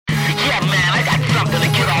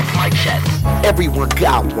everyone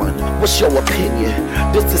got one. What's your opinion?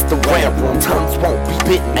 This is the rant room. Tongues won't be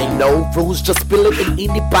bitten. Ain't no rules, just spill it, and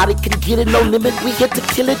anybody can get it. No limit, we here to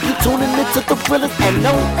kill it. You tuning into the thrillers, and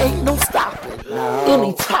no, ain't no stopping.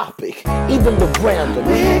 Any topic, even the random.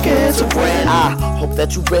 We get to brand. I hope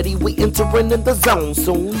that you ready. We entering in the zone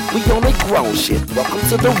soon. We on a grown shit. Welcome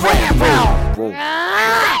to the rant room.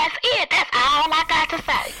 That's it. That's all I got to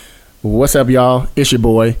say. What's up, y'all? It's your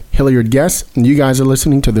boy, Hilliard Guest, and you guys are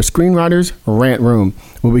listening to the Screenwriters Rant Room,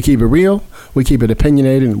 where we keep it real, we keep it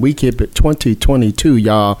opinionated, and we keep it 2022,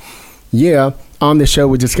 y'all. Yeah, on this show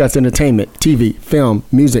we discuss entertainment, TV, film,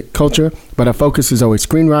 music, culture, but our focus is always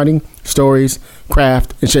screenwriting, stories,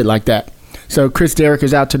 craft, and shit like that. So Chris Derrick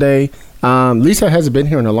is out today. Lisa hasn't been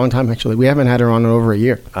here in a long time, actually. We haven't had her on in over a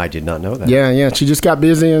year. I did not know that. Yeah. She just got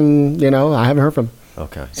busy, and, I haven't heard from her.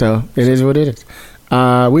 Okay. So it is what it is.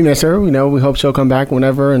 We miss her. We hope she'll come back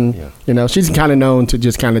whenever. And, she's kind of known to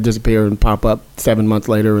just kind of disappear and pop up 7 months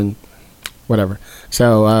later and whatever.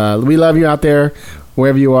 So we love you out there,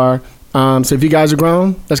 wherever you are. So if you guys are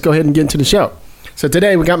grown, let's go ahead and get into the show. So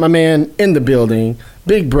today we got my man in the building,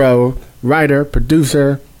 big bro, writer,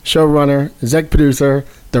 producer, showrunner, exec producer,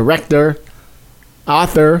 director,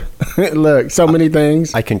 author. Look, so many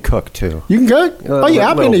things. I can cook too. You can cook?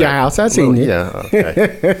 I've been to your house. I've seen you. Yeah,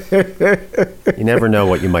 okay. You never know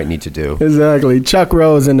what you might need to do. Exactly. Chuck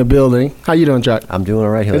Rose in the building. How you doing, Chuck? I'm doing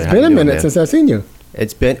all right. It's been a minute since I've seen you.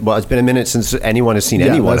 It's been a minute since anyone has seen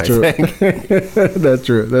anyone, that's true. I think.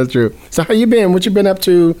 That's true. So how you been? What you been up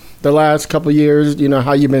to the last couple of years?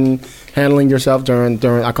 How you been handling yourself during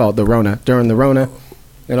I call it the Rona, during the Rona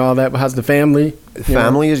and all that. How's the family?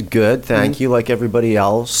 Family is good, thank you, like everybody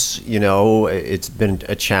else. It's been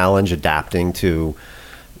a challenge adapting to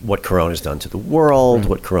what Corona's done to the world,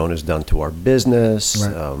 what Corona's done to our business,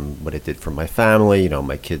 what it did for my family.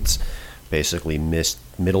 My kids basically missed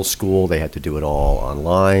middle school. They had to do it all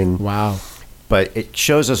online. Wow. But it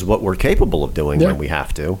shows us what we're capable of doing when we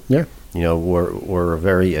have to. Yeah. We're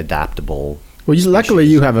very adaptable. Well, luckily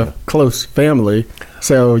you have a close family,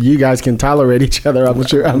 so you guys can tolerate each other. I'm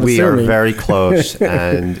assuming. We are very close,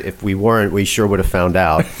 and if we weren't, we sure would have found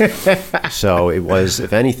out. So it was,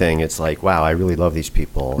 if anything, it's like, wow, I really love these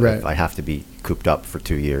people. Right. If I have to be cooped up for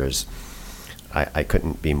 2 years, I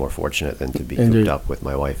couldn't be more fortunate than to be Indeed. cooped up with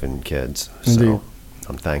my wife and kids. Indeed. So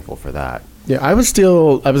I'm thankful for that. Yeah, I was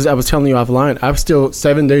telling you offline, I was still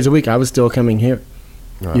 7 days a week. I was still coming here.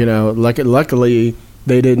 Right. Luckily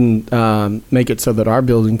they didn't make it so that our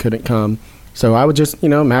building couldn't come. So I would just,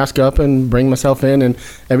 mask up and bring myself in. And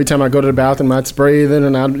every time I go to the bathroom, I'd spray it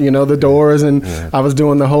and I'd, the doors. And I was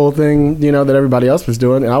doing the whole thing, that everybody else was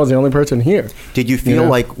doing. And I was the only person here. Did you feel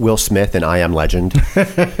like Will Smith in I Am Legend?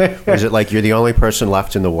 Was it like you're the only person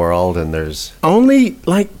left in the world and there's... Only,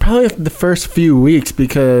 probably the first few weeks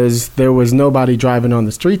because there was nobody driving on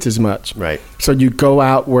the streets as much. Right. So you go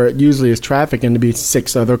out where it usually is traffic and to be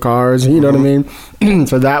 6 other cars, you know what I mean?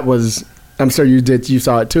 So that was... I'm sure you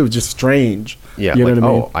saw it too. Just strange. Yeah. You know what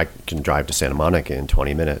I mean? I can drive to Santa Monica in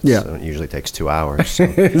 20 minutes. Yeah. So it usually takes 2 hours. So.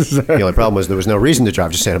 Exactly. The only problem was there was no reason to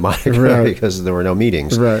drive to Santa Monica because there were no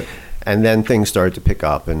meetings. Right. And then things started to pick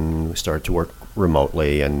up and we started to work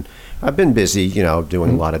remotely. And I've been busy, doing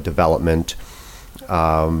a lot of development.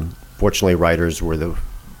 Fortunately, writers were the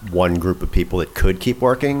one group of people that could keep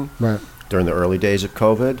working during the early days of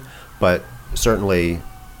COVID. But certainly...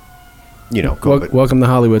 COVID. Welcome to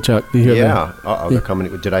Hollywood, Chuck. Do you hear that? They're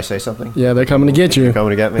coming. Did I say something? Yeah, they're coming to get you. They're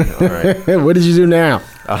coming to get me? All right. What did you do now?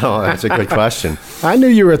 Oh, that's a good question. I knew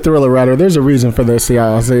you were a thriller writer. There's a reason for this,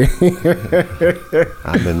 CILC.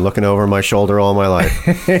 I've been looking over my shoulder all my life.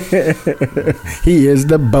 He is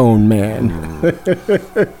the bone man.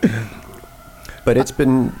 But it's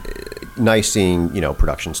been nice seeing,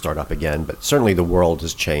 production start up again. But certainly the world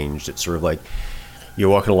has changed. It's sort of like you're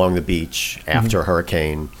walking along the beach after a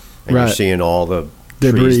hurricane. And you're seeing all the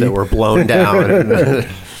debris trees that were blown down. You're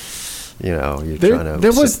trying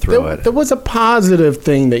to sit through it. There was a positive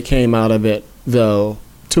thing that came out of it, though,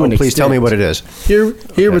 to an extent. Please tell me what it is. Here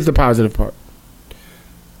was the positive part.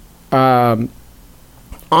 On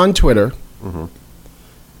Twitter,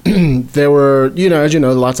 there were, as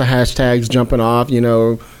lots of hashtags jumping off,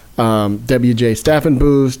 WJ Staffing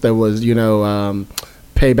Boost. There was,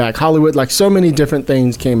 Payback Hollywood. Like so many different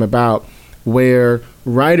things came about where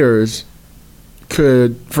writers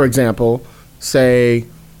could, for example, say,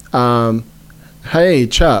 hey,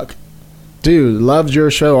 Chuck, dude, loved your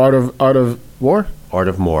show, Art of War? Art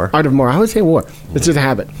of More. Art of More. I would say war. It's just a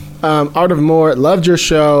habit. Art of More, loved your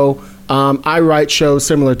show. I write shows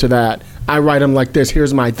similar to that. I write them like this.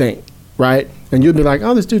 Here's my thing, right? And you'd be like,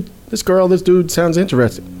 oh, this dude sounds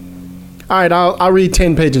interesting. all right, I'll read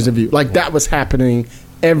 10 pages of you. Like that was happening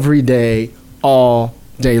every day, all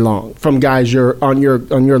day long, from guys on your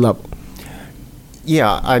level.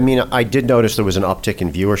 Yeah, I mean, I did notice there was an uptick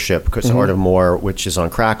in viewership because Art of More, which is on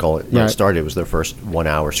Crackle, when it started, it was their first 1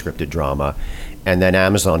 hour scripted drama. And then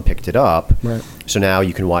Amazon picked it up. Right. So now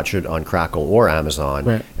you can watch it on Crackle or Amazon.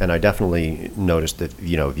 Right. And I definitely noticed that,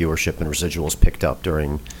 viewership and residuals picked up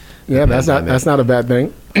during Yeah, that's not a bad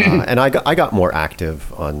thing. and I got more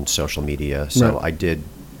active on social media. So Right. I did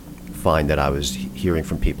find that I was hearing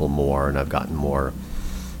from people more, and I've gotten more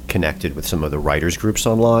connected with some of the writers groups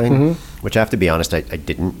online, which I have to be honest, I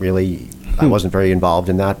didn't really, I wasn't very involved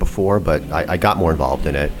in that before, but I got more involved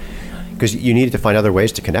in it because you needed to find other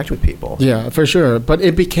ways to connect with people. Yeah, for sure. But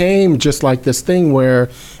it became just like this thing where,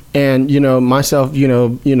 and myself,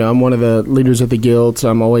 I'm one of the leaders of the guild, so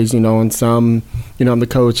I'm always, on some, I'm the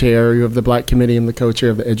co-chair of the Black Committee, I'm the co-chair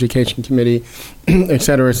of the Education Committee, et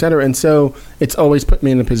cetera, et cetera. And so it's always put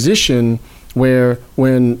me in a position where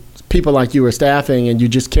when people like you are staffing and you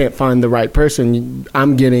just can't find the right person,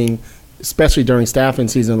 I'm getting, especially during staffing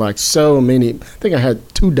season, like so many, I think I had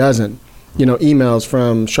 24 emails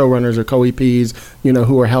from showrunners or co-EPs,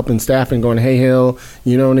 who are helping staff and going, hey, Hill,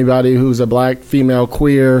 anybody who's a Black, female,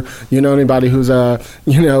 queer, anybody who's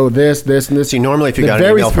this, and this. See, normally if you They're got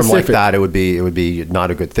an email very from like specific. that, it would be not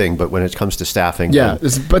a good thing. But when it comes to staffing, Yeah,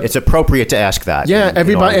 but it's appropriate to ask that. yeah, in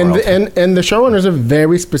everybody, our world. and the showrunners are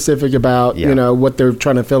very specific about what they're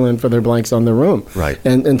trying to fill in for their blanks on their room. Right.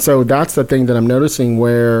 And so that's the thing that I'm noticing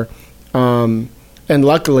where, and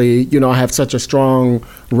luckily, I have such a strong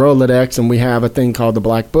Rolodex, and we have a thing called the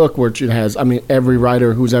Black Book, which it has, every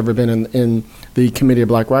writer who's ever been in the Committee of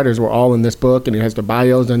Black Writers were all in this book, and it has their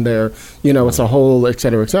bios and their, it's a whole, et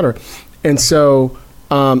cetera, et cetera. And so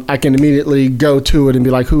I can immediately go to it and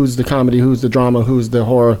be like, who's the comedy, who's the drama, who's the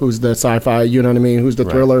horror, who's the sci-fi, who's the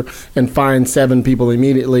thriller, and find 7 people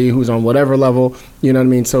immediately who's on whatever level,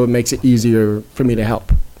 so it makes it easier for me to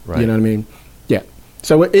help. Right. You know what I mean? Yeah.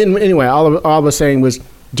 So anyway, all I was saying was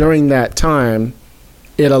during that time,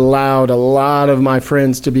 it allowed a lot of my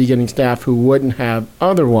friends to be getting staff who wouldn't have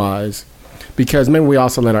otherwise, because maybe we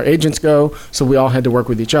also let our agents go, so we all had to work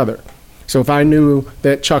with each other. So if I knew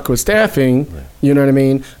that Chuck was staffing, you know what I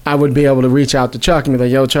mean, I would be able to reach out to Chuck and be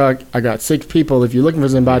like, yo, Chuck, I got 6 people if you're looking for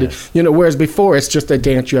somebody. Whereas before it's just a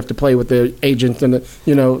dance you have to play with the agents and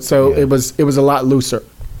so it was a lot looser.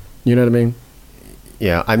 You know what I mean?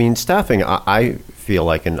 Yeah, staffing, I feel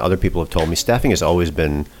like, and other people have told me, staffing has always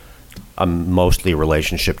been a mostly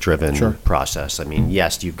relationship-driven process.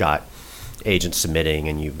 Yes, you've got agents submitting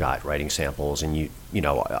and you've got writing samples, and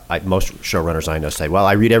most showrunners I know say, well,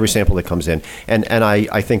 I read every sample that comes in, and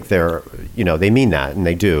I think they're, they mean that, and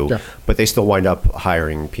they do, but they still wind up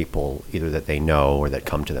hiring people either that they know or that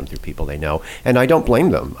come to them through people they know, and I don't blame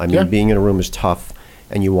them. Being in a room is tough,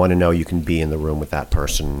 and you want to know you can be in the room with that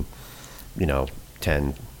person,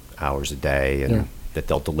 10 hours a day, and that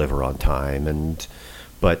they'll deliver on time,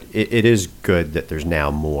 but it is good that there's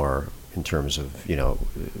now more in terms of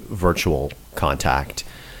virtual contact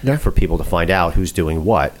for people to find out who's doing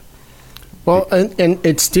what. Well, and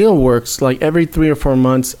it still works. Like every 3 or 4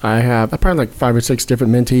 months, I probably like 5 or 6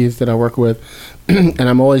 different mentees that I work with, and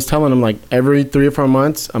I'm always telling them, like, every 3 or 4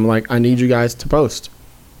 months, I'm like, I need you guys to post.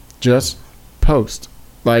 Just post,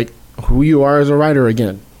 like, who you are as a writer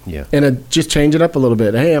again. Yeah. And just change it up a little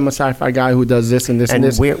bit. Hey, I'm a sci-fi guy who does this and this and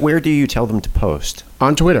this. And where do you tell them to post?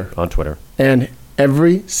 On Twitter. On Twitter. And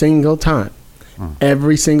every single time,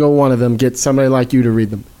 every single one of them gets somebody like you to read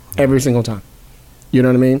them. Every single time. You know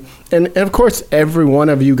what I mean? And of course, every one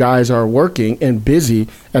of you guys are working and busy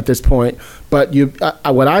at this point. But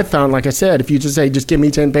what I found, like I said, if you just say, just give me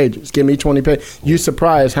 10 pages, give me 20 pages, you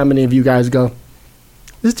surprise how many of you guys go,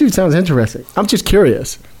 this dude sounds interesting. I'm just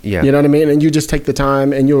curious. Yeah. You know what I mean? And you just take the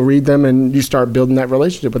time and you'll read them and you start building that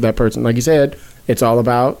relationship with that person. Like you said, it's all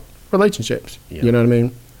about relationships. Yeah. You know what I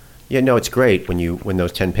mean? Yeah, no, it's great when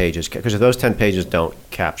those 10 pages, because if those 10 pages don't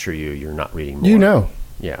capture you, you're not reading more.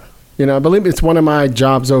 Yeah. I believe it's one of my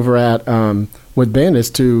jobs over at with Ben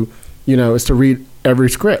is to read every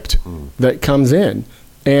script that comes in.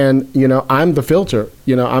 And, I'm the filter.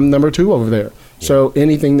 I'm number 2 over there. Yeah. So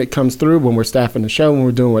anything that comes through when we're staffing the show, when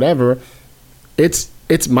we're doing whatever, it's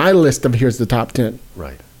my list of here's the top 10.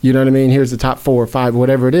 Right. You know what I mean? Here's the top 4 or 5,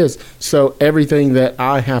 whatever it is. So everything that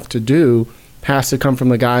I have to do has to come from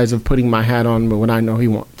the guise of putting my hat on what I know he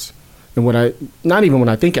wants. And not even when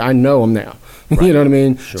I think I know him now. Right. You know what I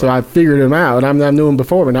mean? Sure. So I figured him out. I knew him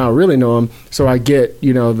before, but now I really know him. So I get,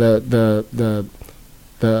 the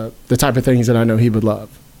type of things that I know he would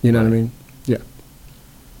love. You know what I mean? Yeah.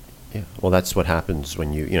 Yeah. Well, that's what happens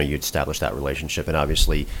when you establish that relationship, and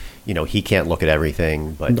obviously, he can't look at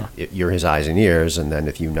everything, but No. you're his eyes and ears, and then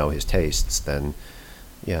if you know his tastes, then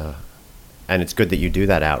yeah. And it's good that you do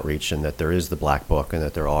that outreach, and that there is the Black Book, and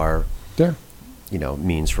that there are Yeah.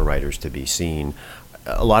 means for writers to be seen.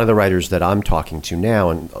 A lot of the writers that I'm talking to now,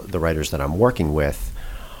 and the writers that I'm working with,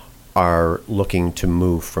 are looking to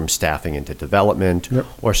move from staffing into development, Yep.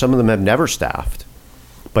 or some of them have never staffed,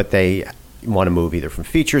 but they want to move either from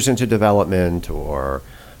features into development, or,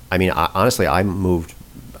 honestly, I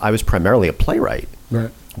was primarily a playwright Right.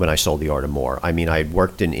 when I sold The Art of More. I had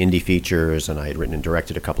worked in indie features, and I had written and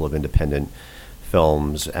directed a couple of independent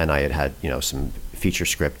films, and I had some feature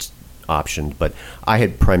scripts optioned, but I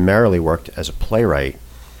had primarily worked as a playwright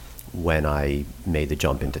when I made the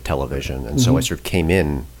jump into television, and so I sort of came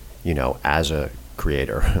in, as a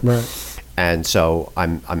creator. Right. And so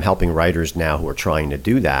I'm helping writers now who are trying to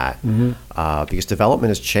do that, because development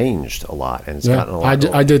has changed a lot, and it's gotten a lot.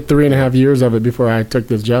 I did 3.5 years of it before I took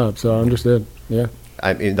this job, so I understood. Yeah.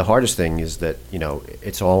 The hardest thing is that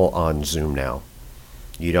it's all on Zoom now.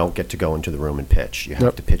 You don't get to go into the room and pitch. You have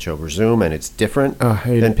Yep. to pitch over Zoom, and it's different I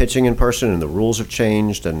hate than it. pitching in person, and the rules have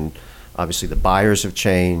changed, and obviously the buyers have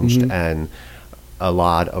changed, and a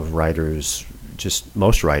lot of writers, just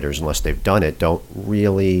most writers, unless they've done it, don't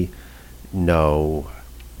really know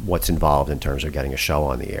what's involved in terms of getting a show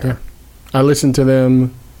on the air. Yeah. I listen to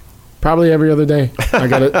them probably every other day. I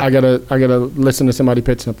gotta listen to somebody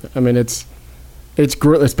pitch something. It's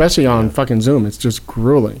especially on fucking Zoom. It's just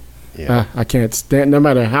grueling. Yeah. I can't stand. No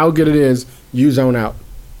matter how good it is, you zone out.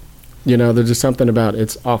 There's just something about it.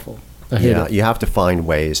 It's awful. I hate Yeah, it. you have to find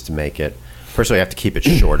ways to make it. First of all, you have to keep it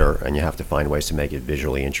shorter, and you have to find ways to make it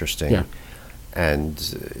visually interesting. Yeah. And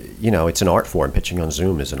it's an art form. Pitching on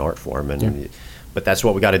Zoom is an art form, and Yeah. but that's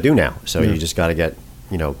what we got to do now. So Yeah. you just got to get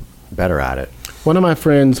better at it. One of my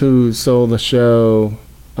friends who sold the show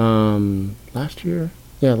last year,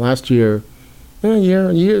 a year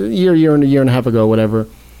and a half ago, whatever.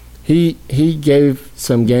 He gave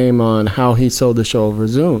some game on how he sold the show over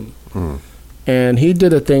Zoom, and he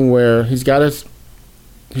did a thing where he's got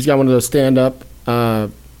one of those stand up,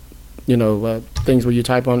 things where you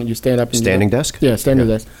type on it, you stand up. And Standing desk? Yeah, standing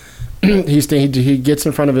desk. He gets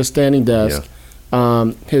in front of his standing desk.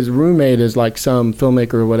 His roommate is like some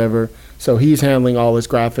filmmaker or whatever, so he's handling all his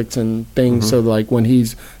graphics and things. So like when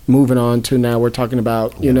he's moving on to now, we're talking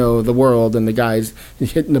about the world, and the guy's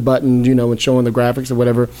hitting the button, and showing the graphics or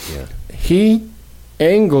whatever. Yeah. He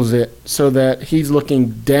angles it so that he's looking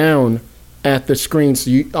down at the screen, so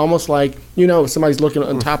you almost like if somebody's looking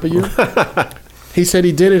on top of you. He said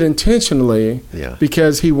he did it intentionally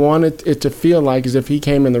because he wanted it to feel like as if he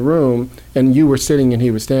came in the room and you were sitting and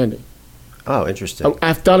he was standing. Oh, interesting.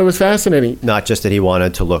 I thought it was fascinating. Not just that he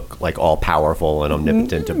wanted to look like all powerful and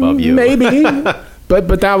omnipotent above you. Maybe,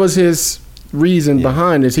 but that was his reason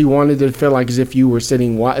behind it. He wanted to feel like as if you were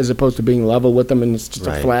sitting as opposed to being level with them and it's just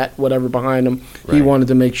a flat whatever behind him. He Right. wanted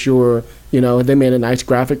to make sure they made a nice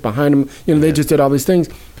graphic behind him. They just did all these things,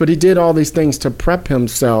 but he did all these things to prep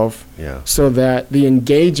himself so that the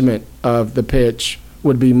engagement of the pitch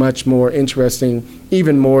would be much more interesting,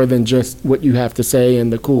 even more than just what you have to say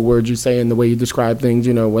and the cool words you say and the way you describe things,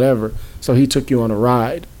 whatever. So he took you on a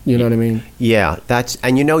ride. You know what I mean? Yeah,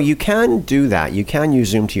 you can do that. You can use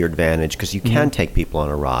Zoom to your advantage because you can take people on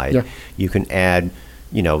a ride. Yeah. You can add,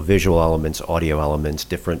 visual elements, audio elements,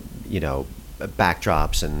 different,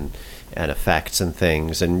 backdrops and effects and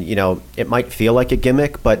things. And, it might feel like a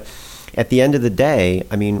gimmick, but at the end of the day,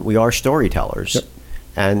 we are storytellers. Yep.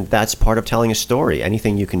 And that's part of telling a story.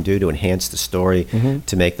 Anything you can do to enhance the story,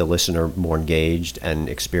 to make the listener more engaged and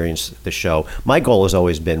experience the show. My goal has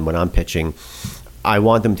always been, when I'm pitching, I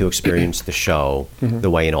want them to experience the show the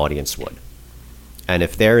way an audience would. And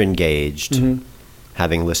if they're engaged,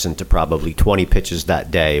 having listened to probably 20 pitches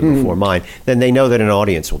that day before mine, then they know that an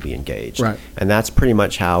audience will be engaged. Right. And that's pretty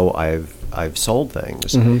much how I've sold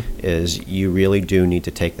things, is you really do need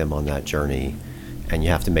to take them on that journey, and you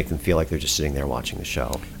have to make them feel like they're just sitting there watching the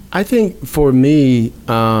show. I think for me,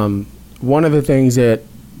 one of the things that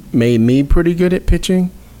made me pretty good at pitching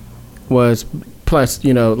was, plus,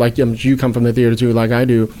 like you come from the theater too, like I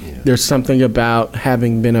do, there's something about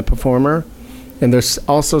having been a performer, and there's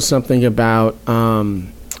also something about,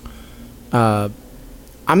 I'm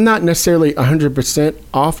not necessarily 100%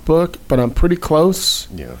 off book, but I'm pretty close.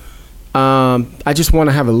 Yeah. I just want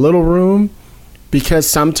to have a little room, because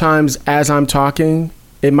sometimes as I'm talking,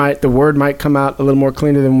 the word might come out a little more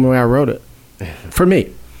cleaner than the way I wrote it. For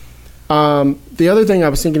me. The other thing I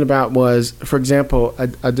was thinking about was, for example,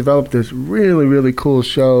 I developed this really, really cool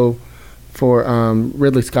show for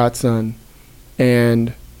Ridley Scott's son,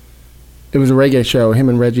 and It was a reggae show. Him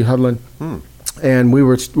and Reggie Hudlin, and we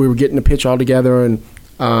were getting the pitch all together, and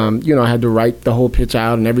I had to write the whole pitch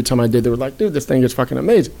out. And every time I did, they were like, "Dude, this thing is fucking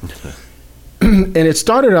amazing." And it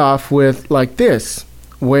started off with like this,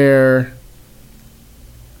 where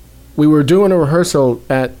we were doing a rehearsal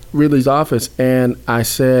at Ridley's office, and I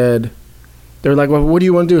said, they were like, "Well, what do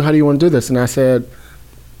you want to do? How do you want to do this?" And I said,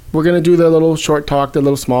 "We're going to do the little short talk, the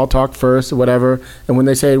little small talk first, or whatever. And when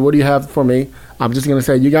they say, 'What do you have for me?' I'm just going to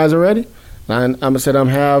say, 'You guys are ready?' And I'm going to say, I'm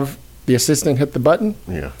have the assistant hit the button,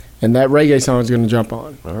 and that reggae song is going to jump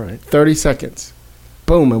on. All right. 30 seconds.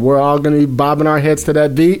 Boom. And we're all going to be bobbing our heads to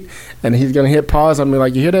that beat, and he's going to hit pause. I'm going to be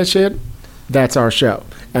like, 'You hear that shit? That's our show.'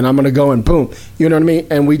 And I'm going to go and boom. You know what I mean?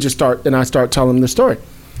 And we just start, and I start telling them the story.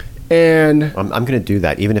 And I'm going to do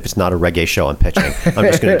that. Even if it's not a reggae show I'm pitching, I'm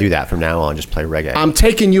just going to do that from now on. Just play reggae. I'm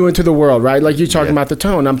taking you into the world, right? Like you're talking about the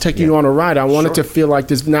tone. I'm taking you on a ride. I wanted to feel like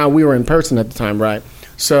this. Now, we were in person at the time, right?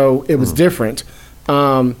 So it was different,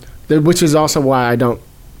 which is also why I don't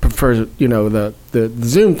prefer, the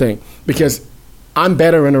Zoom thing, because I'm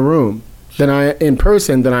better in a room in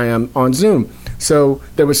person than I am on Zoom. So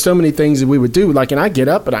there was so many things that we would do, and I get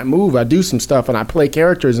up and I move, I do some stuff, and I play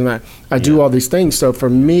characters, and I do all these things. So for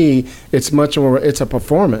me, it's much more, it's a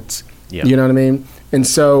performance. Yeah. You know what I mean? And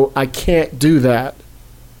so I can't do that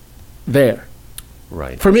there.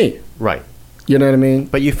 Right. For me. Right. You know what I mean?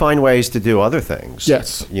 But you find ways to do other things.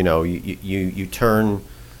 Yes. You turn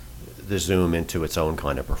the Zoom into its own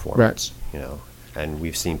kind of performance. Right. And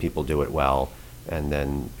we've seen people do it well, but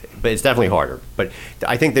it's definitely harder. But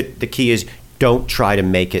I think that the key is, don't try to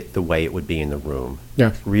make it the way it would be in the room.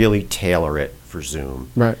 Yeah. Really tailor it for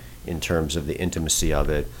Zoom. Right. In terms of the intimacy of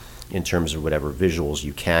it, in terms of whatever visuals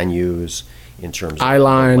you can use, in terms of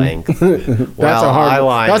eyeline. Length.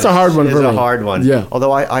 Eyeline. That's a hard one for me. It's a hard one. Yeah.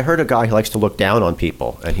 Although I heard a guy who likes to look down on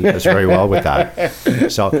people, and he does very well with that.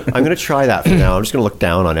 So I'm going to try that for now. I'm just going to look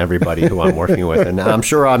down on everybody who I'm working with, and I'm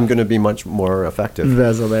sure I'm going to be much more effective.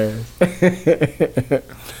 That's hilarious.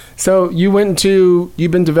 So you've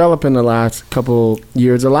been developing the last couple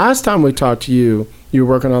years. The last time we talked to you, you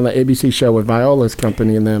were working on the ABC show with Viola's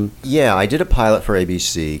company and them. Yeah, I did a pilot for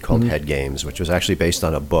ABC called Head Games, which was actually based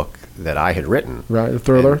on a book that I had written. Right, a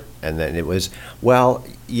thriller? And then it was,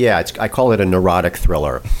 I call it a neurotic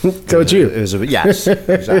thriller. So it's you. Yes,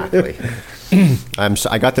 exactly.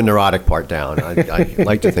 I got the neurotic part down. I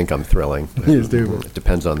like to think I'm thrilling. Yes, dude. It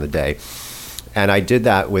depends on the day. And I did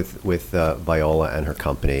that with Viola and her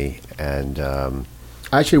company, and I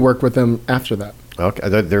actually worked with them after that. Okay,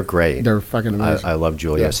 they're great. They're fucking amazing. I love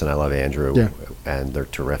Julius and I love Andrew, and they're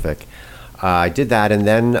terrific. I did that, and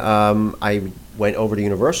then I went over to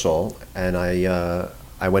Universal, and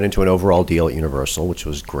I went into an overall deal at Universal, which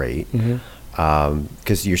was great,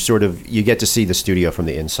 because you get to see the studio from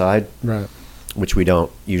the inside, right? Which we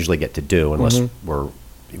don't usually get to do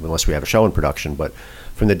unless we have a show in production, but.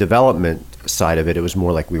 From the development side of it, it was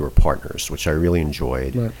more like we were partners, which I really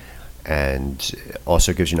enjoyed, right. And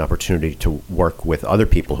also gives you an opportunity to work with other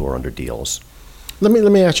people who are under deals. Let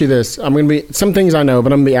me ask you this. I'm going to be some things I know,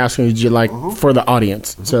 but I'm going to be asking you for the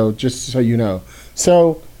audience. So just so you know,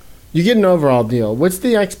 so you get an overall deal. What's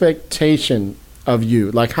the expectation of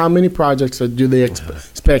you? Like, how many projects do they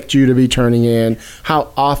expect you to be turning in?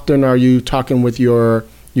 How often are you talking with your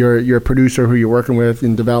producer who you're working with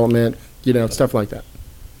in development? Stuff like that.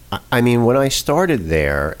 I mean, when I started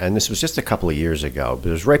there, and this was just a couple of years ago, but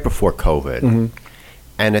it was right before COVID,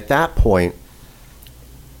 and at that point,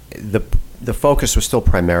 the focus was still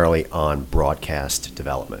primarily on broadcast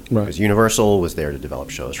development, because Universal was there to develop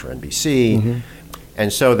shows for NBC,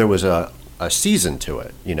 and so there was a season to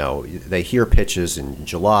it. They hear pitches in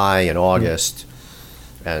July and August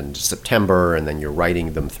and September, and then you're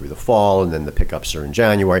writing them through the fall, and then the pickups are in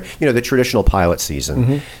January. The traditional pilot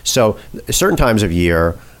season. So certain times of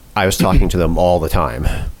year, I was talking to them all the time.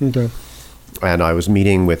 Okay. And I was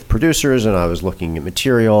meeting with producers, and I was looking at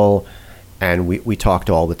material, and we talked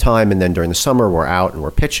all the time. And then during the summer, we're out and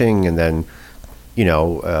we're pitching, and then,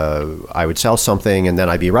 I would sell something, and then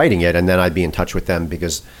I'd be writing it, and then I'd be in touch with them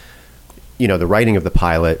because, the writing of the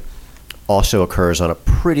pilot also occurs on a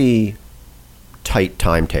pretty tight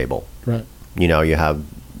timetable. Right. You have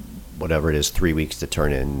whatever it is, 3 weeks to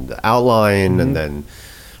turn in the outline, and then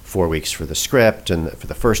 4 weeks for the script and for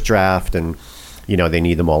the first draft, and they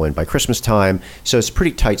need them all in by Christmas time. So it's a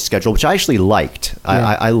pretty tight schedule, which I actually liked.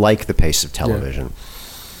 Yeah. I like the pace of television.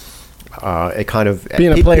 Yeah. It kind of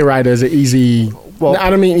being a playwright is an easy. Well, I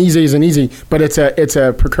don't mean easy isn't easy, but it's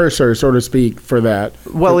a precursor, so to speak, for that.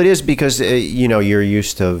 Well, it is because you're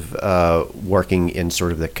used to working in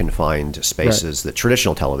sort of the confined spaces that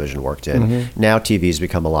traditional television worked in. Now TV's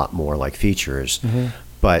become a lot more like features.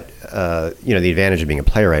 But the advantage of being a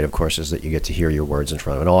playwright, of course, is that you get to hear your words in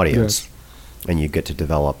front of an audience, and you get to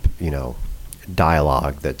develop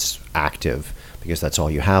dialogue that's active, because that's all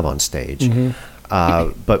you have on stage.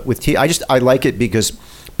 But with I like it because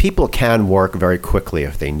people can work very quickly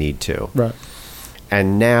if they need to. Right.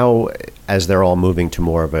 And now, as they're all moving to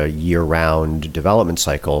more of a year-round development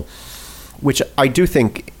cycle, which I do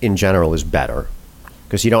think in general is better,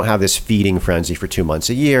 because you don't have this feeding frenzy for 2 months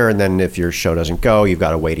a year, and then if your show doesn't go, you've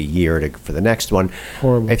got to wait a year for the next one.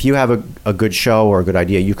 Horrible. If you have a good show or a good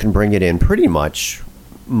idea, you can bring it in pretty much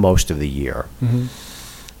most of the year.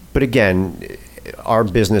 But again, our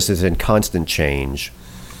business is in constant change.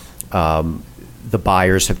 The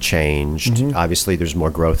buyers have changed. Obviously, there's more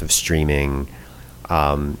growth of streaming.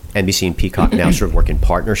 NBC and Peacock now sort of work in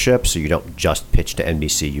partnership, so you don't just pitch to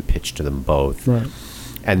NBC, you pitch to them both. Right.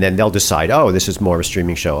 And then they'll decide, oh, this is more of a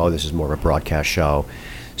streaming show, oh, this is more of a broadcast show.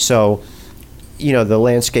 So, the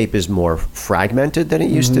landscape is more fragmented than it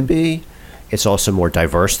used to be. It's also more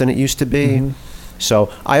diverse than it used to be.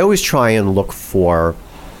 So I always try and look for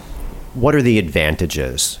what are the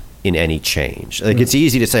advantages in any change. Like, it's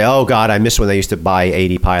easy to say, oh, God, I miss when they used to buy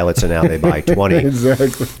 80 pilots and now they buy 20.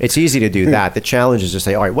 Exactly. It's easy to do that. The challenge is to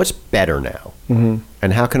say, all right, what's better now?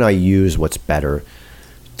 And how can I use what's better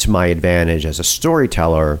to my advantage as a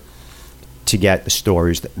storyteller to get the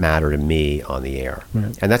stories that matter to me on the air?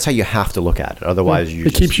 Right. And that's how you have to look at it. Otherwise,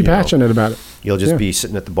 it keeps you passionate about it. You'll just be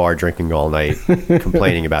sitting at the bar drinking all night,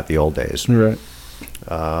 complaining about the old days. Right.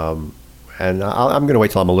 And I'm going to wait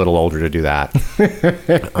till I'm a little older to do that.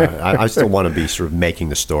 I still want to be sort of making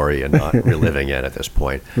the story and not reliving it at this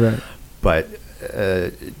point. Right. But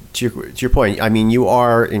to your point, I mean, you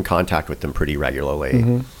are in contact with them pretty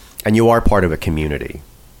regularly, and you are part of a community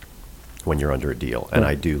when you're under a deal. And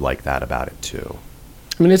I do like that about it too.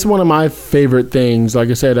 I mean, it's one of my favorite things. Like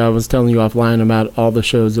I said, I was telling you offline about all the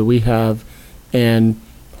shows that we have and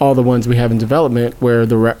all the ones we have in development where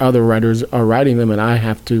the other writers are writing them, and I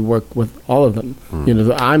have to work with all of them.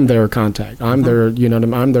 I'm their contact. I'm their,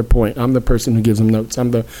 I'm their point. I'm the person who gives them notes. I'm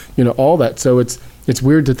the, all that. So it's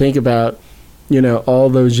weird to think about, all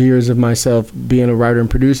those years of myself being a writer and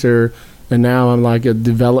producer, and now I'm like a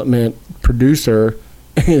development producer.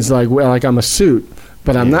 It's like, well, like I'm a suit,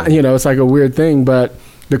 but I'm not, it's like a weird thing. But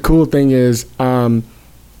the cool thing is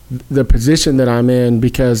the position that I'm in,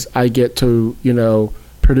 because I get to,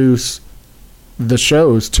 produce the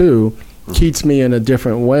shows too, keeps me in a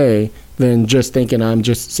different way than just thinking I'm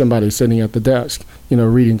just somebody sitting at the desk,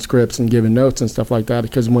 reading scripts and giving notes and stuff like that.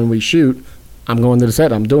 Because when we shoot, I'm going to the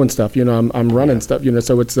set, I'm doing stuff, I'm running stuff,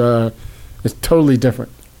 so it's totally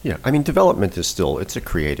different. Yeah, I mean, development is still, it's a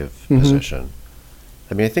creative position.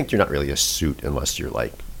 I mean, I think you're not really a suit unless you're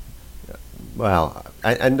like, well,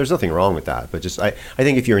 and there's nothing wrong with that, but just I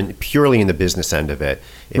think if you're purely in the business end of it,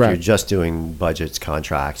 if you're just doing budgets,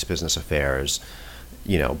 contracts, business affairs,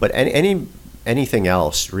 but anything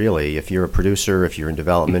else really, if you're a producer, if you're in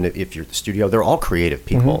development, if you're at the studio, they're all creative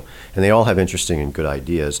people, and they all have interesting and good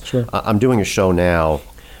ideas. Sure. I'm doing a show now.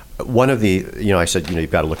 One of the, I said,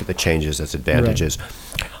 you've got to look at the changes as advantages.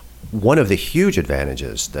 Right. One of the huge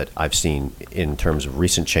advantages that I've seen in terms of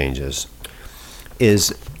recent changes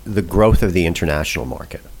is the growth of the international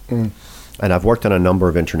market. And I've worked on a number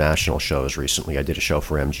of international shows recently. I did a show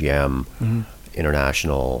for MGM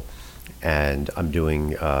International, and I'm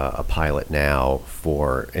doing a pilot now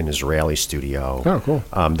for an Israeli studio. Oh, cool.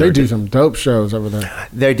 They do some dope shows over there.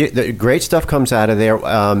 The great stuff comes out of there,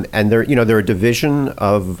 and they're a division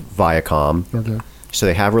of Viacom. Okay. So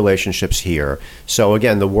they have relationships here. So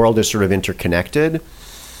again, the world is sort of interconnected,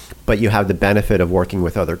 but you have the benefit of working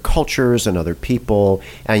with other cultures and other people,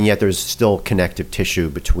 and yet there's still connective tissue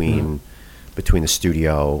between the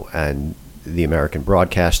studio and the American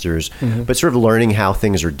broadcasters, but sort of learning how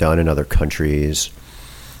things are done in other countries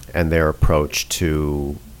and their approach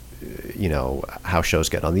to, how shows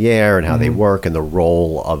get on the air and how they work, and the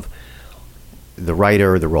role of the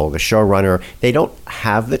writer, the role of the showrunner. They don't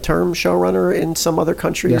have the term showrunner in some other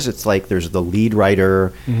countries. It's like there's the lead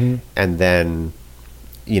writer, and then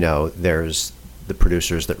there's the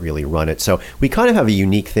producers that really run it. So we kind of have a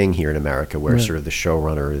unique thing here in America where sort of the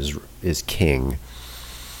showrunner is king,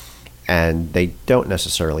 and they don't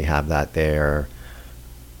necessarily have that there.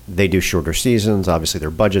 They do shorter seasons. Obviously, their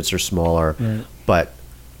budgets are smaller, but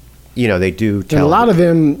they do tell. And a lot of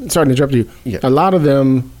them. Sorry to interrupt you. Yeah. A lot of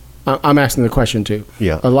them. I'm asking the question too.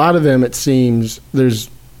 Yeah. A lot of them, it seems,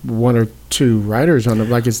 there's one or two writers on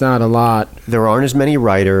them. Like, it's not a lot. There aren't as many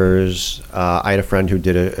writers. I had a friend who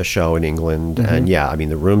did a show in England, and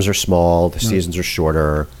the rooms are small, the seasons are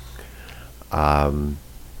shorter.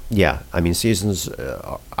 Seasons.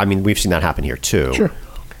 We've seen that happen here too. Sure.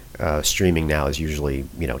 streaming now is usually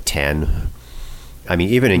 10. I mean,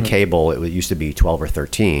 even in cable, it used to be 12 or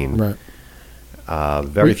 13. Right.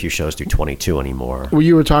 Very few shows do 22 anymore. Well,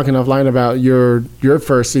 you were talking offline about your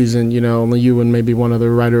first season. Only you and maybe one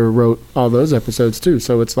other writer wrote all those episodes too.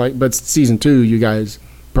 So it's like, but season 2, you guys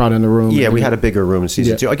brought in the room. Yeah, we had a bigger room in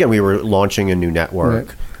season 2. Again, we were launching a new network,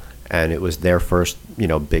 Right. and it was their first,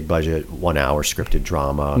 big budget 1 hour scripted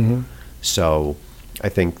drama. Mm-hmm. So I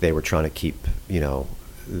think they were trying to keep,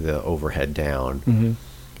 the overhead down. Mm-hmm.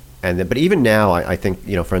 And then, but even now, I think,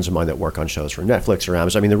 friends of mine that work on shows for Netflix or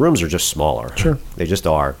Amazon, I mean, the rooms are just smaller. Sure. They just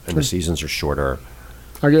are, and the seasons are shorter.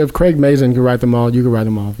 If Craig Mazin could write them all, you could write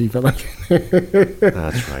them all if you felt like it.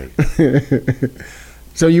 That's right.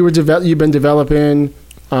 So you've been developing.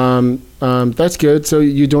 That's good. So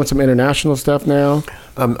you're doing some international stuff now.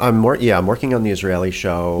 I'm working on the Israeli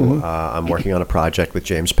show. Mm-hmm. I'm working on a project with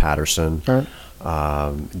James Patterson, All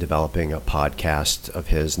right. developing a podcast of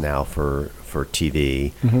his now for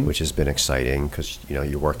TV, Mm-hmm. which has been exciting because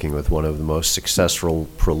you're working with one of the most successful,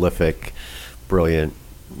 prolific, brilliant,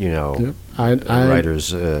 Yep.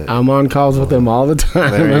 writers. I'm on calls with them all the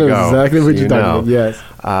time. There you I know go. exactly what So you're talking about.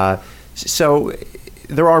 Yes. So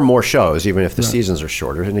there are more shows, even if the seasons are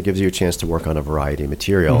shorter, and it gives you a chance to work on a variety of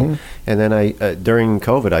material. Mm-hmm. And then during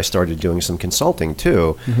COVID, I started doing some consulting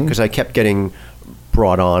too, Mm-hmm. because I kept getting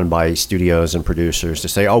brought on by studios and producers to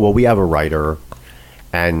say, oh, well, we have a writer,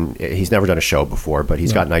 and he's never done a show before, but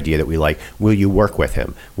he's got an idea that we like. Will you work with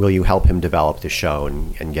him? Will you help him develop the show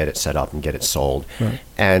and get it set up and get it sold? Right.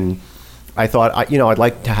 And I thought, I'd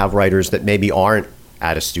like to have writers that maybe aren't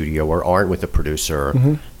at a studio or aren't with a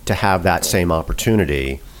producer to have that same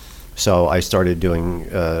opportunity. So I started doing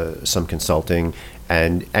some consulting,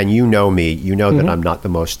 and me, that I'm not the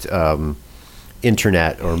most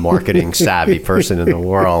internet or marketing savvy person in the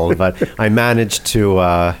world, but I managed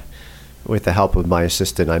to, with the help of my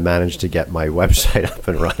assistant, I managed to get my website up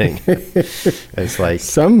and running. It's like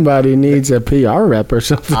Somebody needs a PR rep or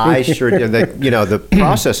something. I sure do. The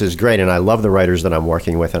process is great, and I love the writers that I'm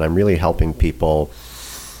working with, and I'm really helping people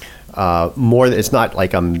more. It's not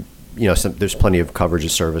like I'm, there's plenty of coverage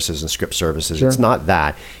of services and script services. Sure. It's not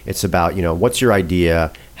that. It's about, what's your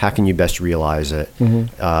idea? How can you best realize it?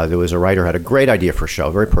 Mm-hmm. There was a writer who had a great idea for a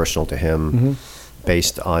show, very personal to him, Mm-hmm.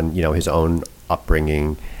 based on, his own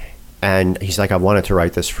upbringing. And he's like, I wanted to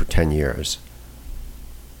write this for 10 years.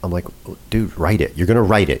 I'm like, dude, write it. You're going to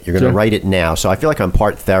write it. You're going to Sure. write it now. So I feel like I'm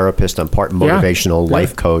part therapist. I'm part motivational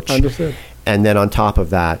life coach. Understood. And then on top of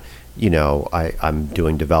that, I'm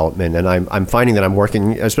doing development, and I'm finding that I'm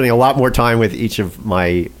spending a lot more time with each of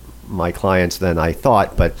my clients than I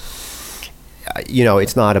thought. But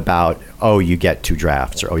it's not about, you get 2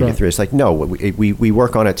 drafts or you get 3. It's like, no, we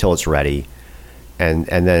work on it till it's ready. And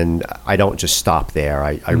then I don't just stop there.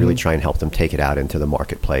 I really try and help them take it out into the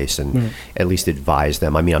marketplace and at least advise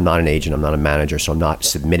them. I mean, I'm not an agent, I'm not a manager, so I'm not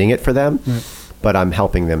submitting it for them, but I'm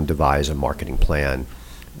helping them devise a marketing plan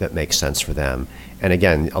that makes sense for them. And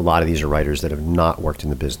again, a lot of these are writers that have not worked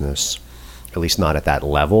in the business, at least not at that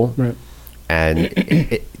level. Right. And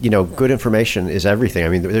good information is everything. I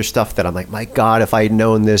mean, there's stuff that I'm like, my God, if I had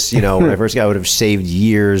known this, when I first got, I would have saved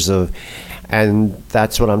years of. And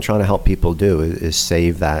that's what I'm trying to help people do is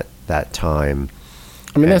save that time.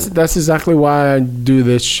 I mean, that's exactly why I do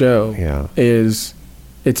this show. Yeah. It's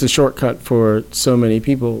a shortcut for so many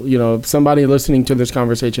people. If somebody listening to this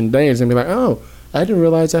conversation today is going to be like, oh, I didn't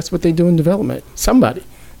realize that's what they do in development. Somebody.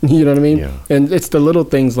 You know what I mean? Yeah. And it's the little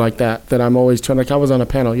things like that I'm always trying. Like I was on a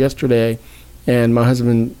panel yesterday, and my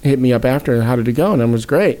husband hit me up after, how did it go? And it was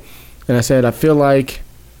great. And I said, I feel like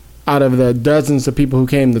out of the dozens of people who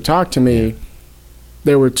came to talk to me,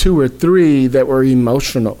 there were 2 or 3 that were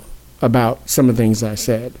emotional about some of the things I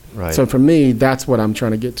said. Right. So for me, that's what I'm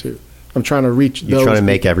trying to get to. I'm trying to reach You're those trying to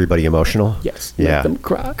make people. everybody emotional? Yes. Yeah. Make them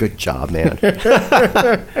cry. Good job, man.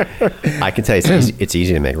 I can tell you it's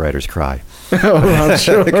easy to make writers cry. Oh, I'm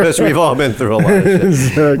sure. Because we've all been through a lot of shit.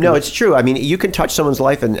 Exactly. No, it's true. I mean, you can touch someone's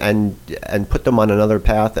life and put them on another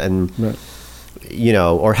path and, Right.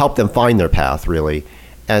 or help them find their path, really.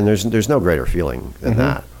 And there's no greater feeling than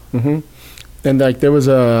that. And like there was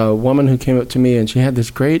a woman who came up to me and she had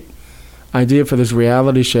this great idea for this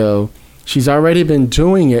reality show. She's already been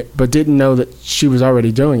doing it, but didn't know that she was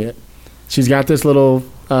already doing it. She's got this little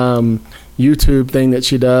YouTube thing that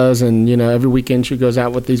she does, and every weekend she goes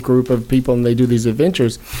out with these group of people and they do these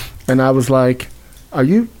adventures. And I was like, "Are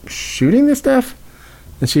you shooting this stuff?"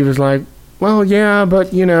 And she was like, "Well, yeah,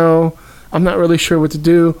 but I'm not really sure what to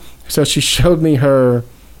do." So she showed me her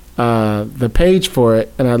the page for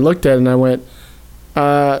it, and I looked at it and I went,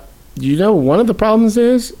 one of the problems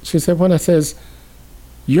is, she said, when I says,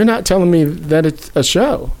 you're not telling me that it's a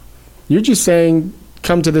show. You're just saying,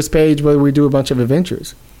 come to this page where we do a bunch of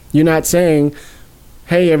adventures. You're not saying,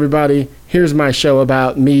 hey, everybody, here's my show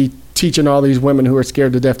about me teaching all these women who are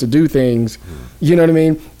scared to death to do things. You know what I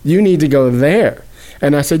mean? You need to go there.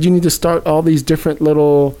 And I said, you need to start all these different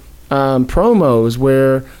little promos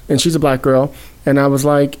where, and she's a black girl, and I was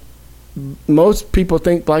like, most people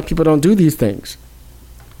think black people don't do these things.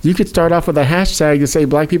 You could start off with a hashtag to say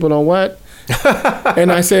black people don't what?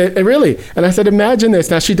 And I said, really? And I said, imagine this.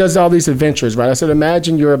 Now she does all these adventures, right? I said,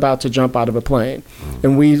 imagine you're about to jump out of a plane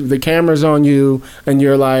and the camera's on you and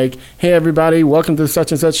you're like, hey, everybody, welcome to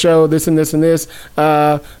such and such show, this and this and this.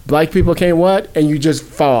 Black people can't what? And you just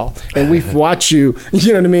fall. And we watch you,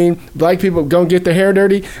 you know what I mean? Black people go get their hair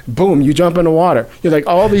dirty. Boom, you jump in the water. You're like,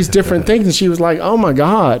 all these different things. And she was like, oh my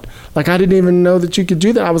God. Like, I didn't even know that you could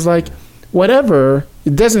do that. I was like, whatever.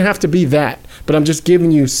 It doesn't have to be that, but I'm just giving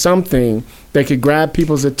you something that could grab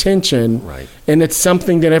people's attention, right? And it's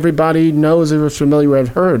something that everybody knows or is familiar with,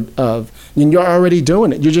 heard of. And you're already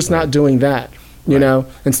doing it. You're just not doing that, you know?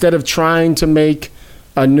 Instead of trying to make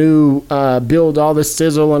a new, build all this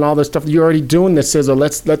sizzle and all this stuff, you're already doing the sizzle.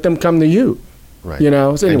 Let them come to you, right? You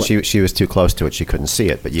know? So anyway. And she was too close to it. She couldn't see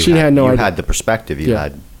it, but you had no idea. You had the perspective. You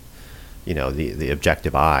had, you know, the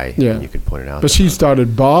objective eye. Yeah. And you could point it out. But she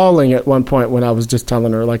started bawling at one point when I was just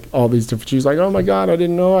telling her like all these different, she was like, oh my God, I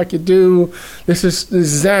didn't know I could do, this is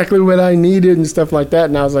exactly what I needed and stuff like that.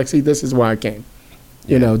 And I was like, see, this is why I came,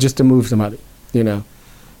 you know, just to move somebody, you know.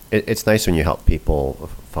 It's nice when you help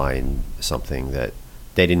people find something that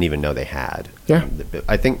they didn't even know they had. Yeah.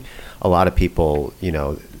 I think a lot of people, you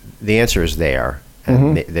know, the answer is there.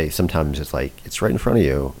 And they sometimes it's like, it's right in front of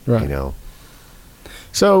you, you know.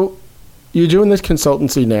 So you're doing this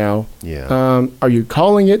consultancy now. Yeah. Are you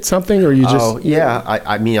calling it something, or you just? Oh yeah.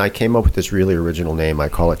 I mean, I came up with this really original name. I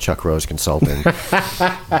call it Chuck Rose Consulting.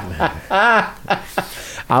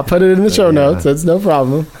 I'll put it in the show notes. That's no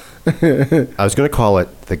problem. I was going to call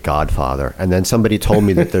it The Godfather, and then somebody told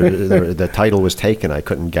me that the title was taken. I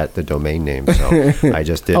couldn't get the domain name, so I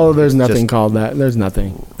just did. Oh, there's nothing called that. There's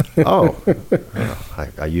nothing.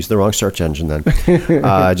 I used the wrong search engine then.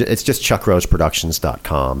 It's just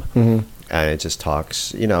chuckroseproductions.com. And it just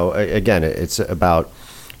talks, you know, again, it's about,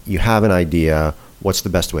 you have an idea, what's the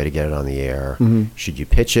best way to get it on the air? Should you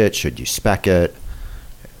pitch it? Should you spec it?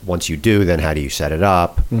 Once you do, then how do you set it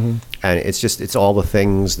up? And it's all the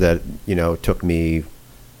things that, you know, took me,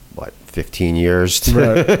 15 years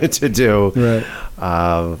to do. Right.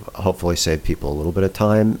 Hopefully save people a little bit of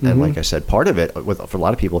time. And like I said, part of it, for a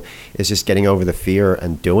lot of people, is just getting over the fear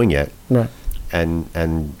and doing it. Right.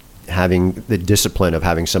 And having the discipline of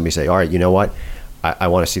having somebody say, all right, you know what? I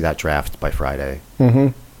want to see that draft by Friday.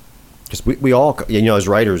 Because we all, you know, as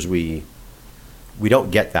writers, we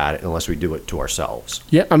don't get that unless we do it to ourselves.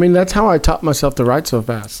 Yeah, I mean, that's how I taught myself to write so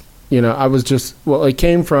fast. You know, I was just, it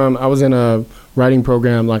came from, I was in a writing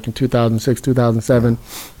program like in 2006, 2007.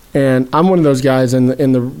 And I'm one of those guys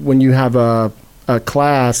when you have a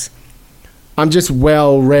class, I'm just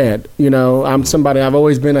well read. You know, I'm somebody, I've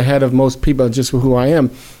always been ahead of most people just for who I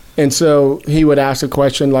am. And so he would ask a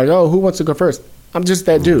question like, oh, who wants to go first? I'm just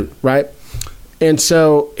that dude, right? And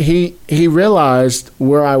so he realized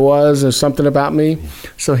where I was or something about me.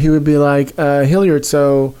 So he would be like, Hilliard,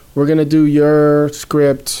 so we're going to do your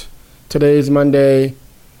script. Today's Monday.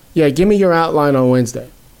 Yeah, give me your outline on Wednesday.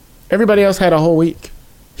 Everybody else had a whole week.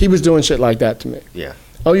 He was doing shit like that to me. Yeah.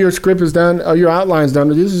 Oh, your script is done. Oh, your outline's done.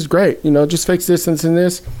 This is great. You know, just fix this and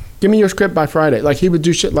this. Give me your script by Friday. Like, he would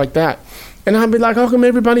do shit like that. And I'd be like, how come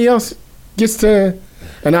everybody else gets to...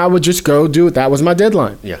 And I would just go do it. That was my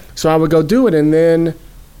deadline. Yeah. So I would go do it. And then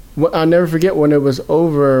I'll never forget when it was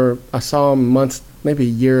over, I saw him months, maybe a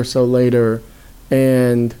year or so later,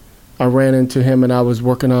 and I ran into him and I was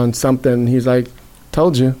working on something. He's like,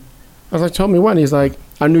 told you. I was like, told me what? And he's like,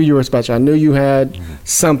 I knew you were special. I knew you had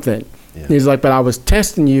something. Yeah. He's like, but I was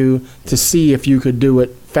testing you to see if you could do it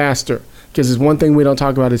faster. Because there's one thing we don't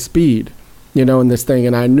talk about is speed, you know, in this thing.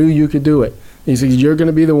 And I knew you could do it. He said, you're going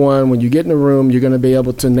to be the one, when you get in the room, you're going to be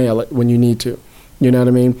able to nail it when you need to. You know what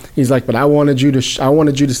I mean? He's like, but I wanted you to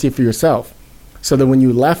see for yourself. So that when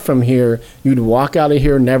you left from here, you'd walk out of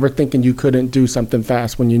here never thinking you couldn't do something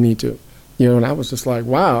fast when you need to. You know, and I was just like,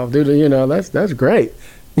 wow, dude, you know, that's great.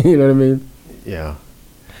 You know what I mean? Yeah.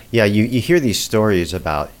 Yeah, you hear these stories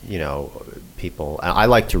about, you know, people. I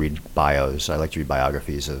like to read bios. I like to read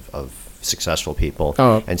biographies of successful people.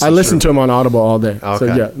 Oh, and I listen to them on Audible all day. Okay. So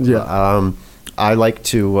yeah. I like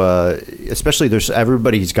to, especially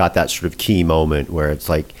everybody's got that sort of key moment where it's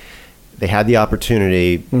like they had the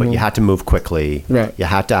opportunity, but you had to move quickly. Right. You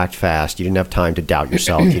had to act fast. You didn't have time to doubt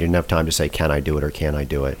yourself. You didn't have time to say, can I do it or can I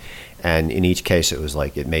do it? And in each case, it was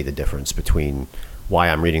like it made the difference between why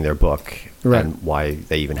I'm reading their book and why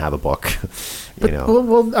they even have a book.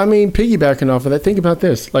 Well, I mean, piggybacking off of that, think about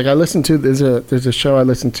this. Like I listened to there's a show I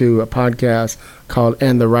listened to, a podcast called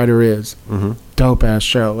 "And the Writer Is." Mm-hmm. Dope ass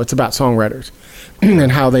show. It's about songwriters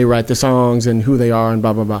and how they write the songs and who they are and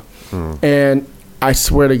blah blah blah. And I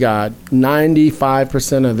swear to God,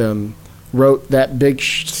 95% of them wrote that big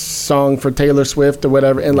song for Taylor Swift or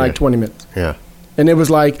whatever in like 20 minutes. Yeah. And it was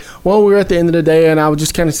like, well, we were at the end of the day, and I was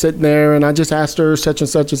just kind of sitting there, and I just asked her such and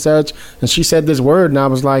such and such, and she said this word, and I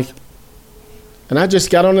was like, and I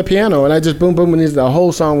just got on the piano, and I just boom, boom, and the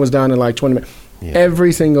whole song was done in like 20 minutes. Yeah.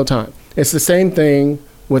 Every single time. It's the same thing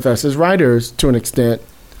with us as writers to an extent.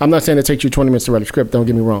 I'm not saying it takes you 20 minutes to write a script, don't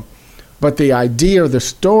get me wrong. But the idea of the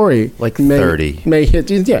story like 30 may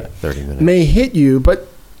hit you. Yeah, 30 minutes. May hit you, but,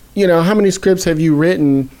 you know, how many scripts have you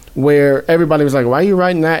written where everybody was like, why are you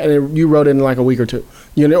writing that? And you wrote it in like a week or two,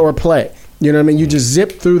 you know, or a play. You know what I mean? You just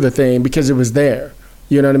zipped through the thing because it was there.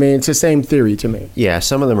 You know what I mean? It's the same theory to me. Yeah,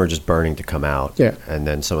 some of them are just burning to come out. Yeah. And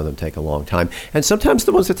then some of them take a long time. And sometimes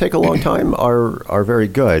the ones that take a long time are very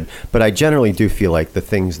good. But I generally do feel like the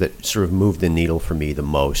things that sort of moved the needle for me the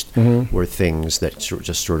most were things that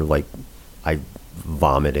just sort of like I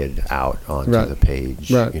vomited out onto the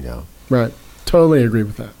page, you know. Right. Totally agree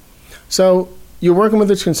with that. So you're working with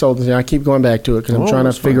this consultancy. I keep going back to it because I'm trying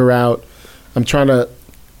to figure out, I'm trying to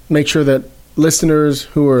make sure that listeners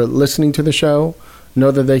who are listening to the show know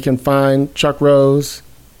that they can find Chuck Rose,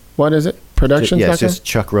 what is it? Productions.com? Yes, it's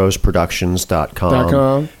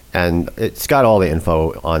chuckroseproductions.com. And it's got all the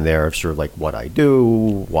info on there of sort of like what I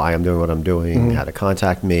do, why I'm doing what I'm doing, how to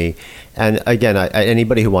contact me. And again,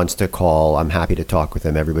 anybody who wants to call, I'm happy to talk with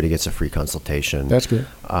them. Everybody gets a free consultation. That's good.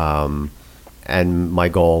 And my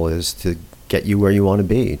goal is to get you where you want to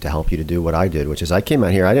be, to help you to do what I did, which is I came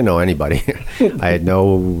out here, I didn't know anybody. I had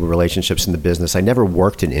no relationships in the business. I never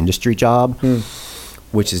worked an industry job,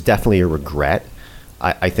 which is definitely a regret.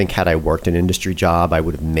 I think had I worked an industry job, I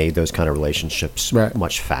would have made those kind of relationships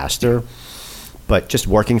much faster. But just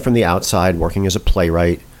working from the outside, working as a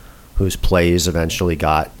playwright whose plays eventually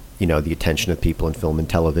got, you know, the attention of people in film and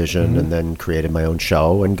television, and then created my own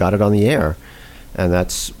show and got it on the air. And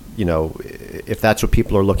that's, you know, if that's what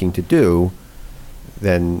people are looking to do,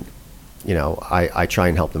 then, you know, I try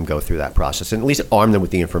and help them go through that process and at least arm them with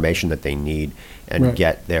the information that they need and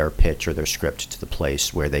get their pitch or their script to the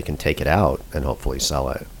place where they can take it out and hopefully sell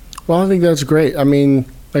it. Well, I think that's great. I mean,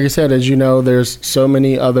 like I said, as you know, there's so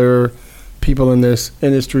many other people in this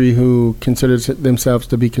industry who consider themselves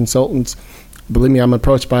to be consultants. Believe me, I'm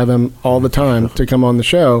approached by them all the time to come on the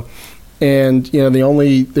show. And, you know,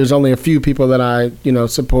 there's only a few people that I, you know,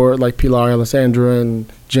 support, like Pilar Alessandra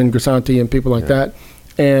and Jen Grisanti and people like that.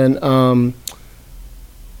 And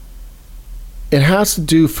it has to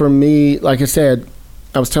do for me, like I said,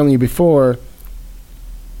 I was telling you before,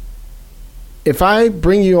 if I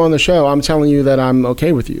bring you on the show, I'm telling you that I'm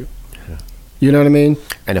okay with you. Yeah. You know what I mean?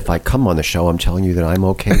 And if I come on the show, I'm telling you that I'm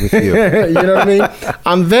okay with you. You know what I mean?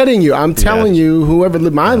 I'm vetting you. I'm telling you, whoever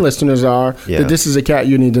my listeners are, that this is a cat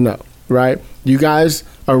you need to know, right? You guys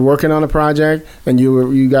are working on a project and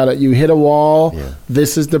you hit a wall. Yeah.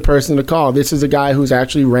 This is the person to call. This is a guy who's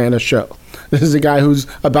actually ran a show. This is a guy who's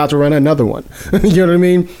about to run another one. You know what I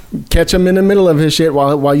mean? Catch him in the middle of his shit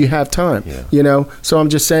while you have time. Yeah. You know? So I'm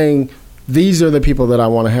just saying, these are the people that I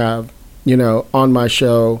want to have, you know, on my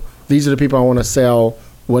show. These are the people I want to sell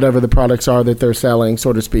whatever the products are that they're selling,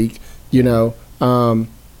 so to speak. You know,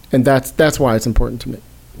 and that's why it's important to me.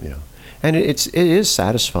 Yeah. And it is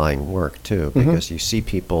satisfying work too, because you see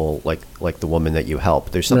people like the woman that you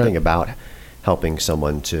help. There's something about helping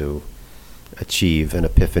someone to achieve an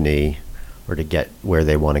epiphany, or to get where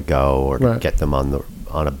they want to go, or to get them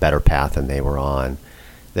on a better path than they were on,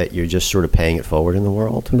 that you're just sort of paying it forward in the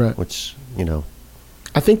world. Right. Which, you know,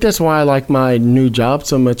 I think that's why I like my new job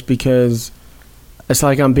so much, because it's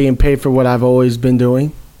like I'm being paid for what I've always been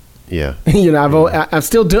doing. Yeah. You know,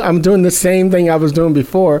 I'm doing the same thing I was doing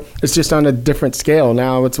before. It's just on a different scale.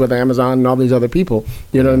 Now it's with Amazon and all these other people.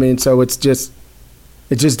 You know what I mean? So it's just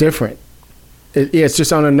different. It's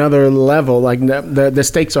just on another level. Like the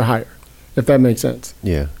stakes are higher, if that makes sense.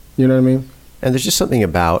 Yeah. You know what I mean? And there's just something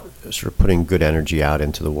about sort of putting good energy out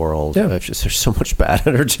into the world. Yeah. There's so much bad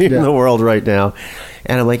energy in the world right now.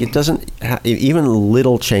 And I'm like, it doesn't, even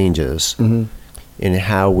little changes in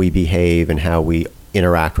how we behave and how we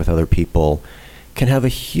interact with other people can have a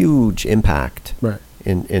huge impact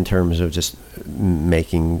in terms of just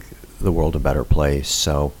making the world a better place.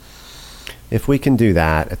 So if we can do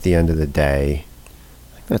that at the end of the day,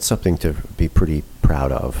 I think that's something to be pretty proud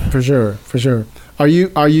proud of. For sure. Are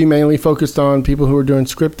you mainly focused on people who are doing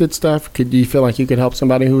scripted stuff? Do you feel like you could help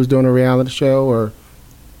somebody who was doing a reality show, or?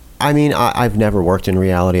 I mean, I've never worked in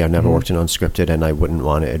reality. I've never worked in unscripted, and I wouldn't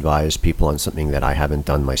want to advise people on something that I haven't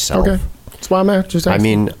done myself. Okay, that's why I'm just asking. I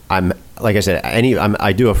mean, I'm like I said,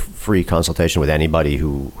 I do a free consultation with anybody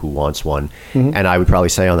who wants one, and I would probably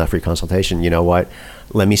say on that free consultation, you know what?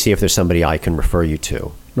 Let me see if there's somebody I can refer you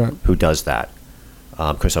to who does that,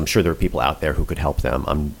 because I'm sure there are people out there who could help them.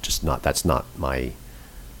 I'm just not. That's not my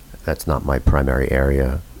primary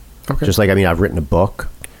area. Okay. Just like, I mean, I've written a book,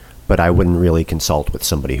 but I wouldn't really consult with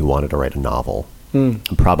somebody who wanted to write a novel. I'm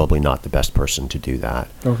probably not the best person to do that.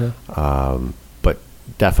 Okay. But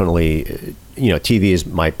definitely, TV is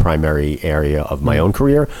my primary area of my own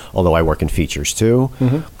career, although I work in features too.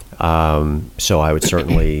 So I would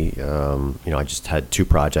certainly, I just had 2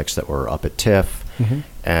 projects that were up at TIFF,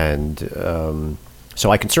 and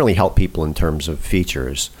so I can certainly help people in terms of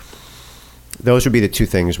features. Those would be the 2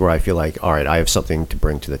 things where I feel like, all right, I have something to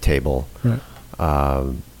bring to the table. Right.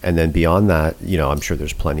 And then beyond that, I'm sure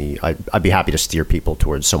there's plenty. I'd be happy to steer people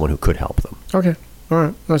towards someone who could help them. Okay. All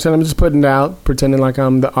right. Like I said, I'm just putting it out, pretending like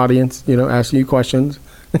I'm the audience, asking you questions.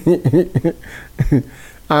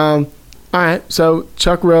 All right. So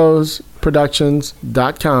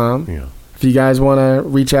ChuckRoseProductions.com. Yeah. If you guys want to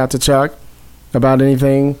reach out to Chuck about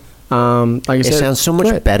anything, like I said, it sounds so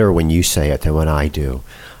much better when you say it than when I do.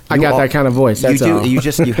 I got that kind of voice. That's all. You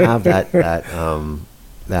have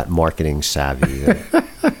that marketing savvy.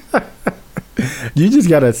 You just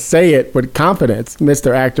got to say it with confidence,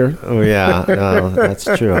 Mr. Actor. Oh, yeah. No, that's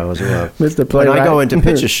true. I was Mr. Playwright. When I go in to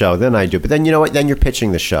pitch a show, then I do. But then, you know what? Then you're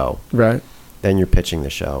pitching the show. Right. Then you're pitching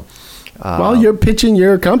the show. Well, you're pitching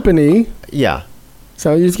your company. Yeah.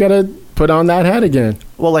 So you just got to put on that hat again.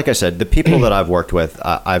 Well, like I said, the people that I've worked with,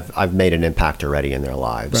 I've made an impact already in their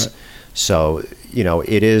lives. Right. So,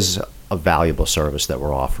 it is a valuable service that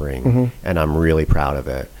we're offering, and I'm really proud of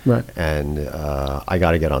it. Right. And I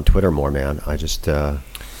got to get on Twitter more, man. I just you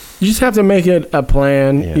just have to make it a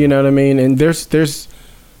plan. Yeah. You know what I mean? And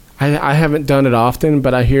I haven't done it often,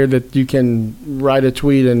 but I hear that you can write a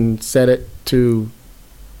tweet and set it to,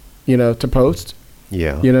 to post.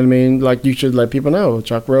 Yeah. You know what I mean? Like, you should let people know.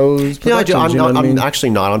 Chuck Rose Productions. Yeah, I'm actually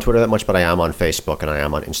not on Twitter that much, but I am on Facebook and I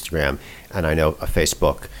am on Instagram. And I know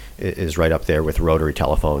Facebook is right up there with rotary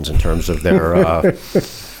telephones in terms of their.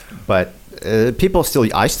 But I still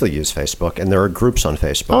use Facebook, and there are groups on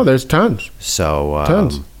Facebook. Oh, there's tons. So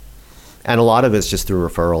tons. And a lot of it's just through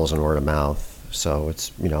referrals and word of mouth. So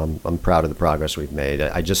it's I'm proud of the progress we've made.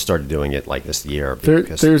 I just started doing it like this year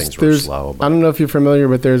because things were slow. But I don't know if you're familiar,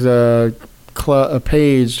 but there's a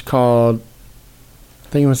page called, I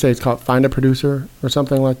think you want to say it's called Find a Producer or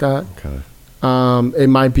something like that. Okay. It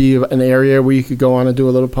might be an area where you could go on and do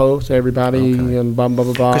a little post, everybody, and blah, blah,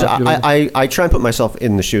 blah, blah. Because I try and put myself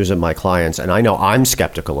in the shoes of my clients, and I know I'm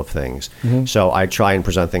skeptical of things. So I try and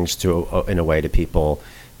present things in a way to people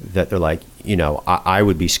that they're like, I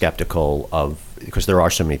would be skeptical of, because there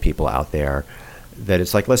are so many people out there that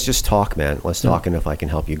it's like, let's just talk, man. Let's talk, and if I can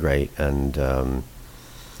help you, great. And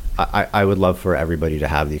I would love for everybody to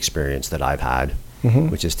have the experience that I've had.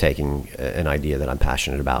 Which is taking an idea that I'm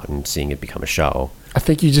passionate about and seeing it become a show. I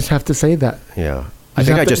think you just have to say that. Yeah. I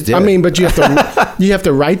think I just did. I mean, but you have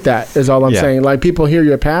to write that, is all I'm saying. Like, people hear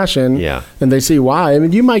your passion and they see why. I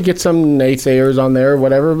mean, you might get some naysayers on there or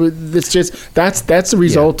whatever, but it's just, that's the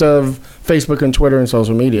result of Facebook and Twitter and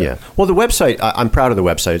social media. Yeah. Well, the website, I'm proud of the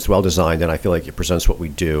website. It's well designed, and I feel like it presents what we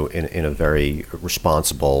do in a very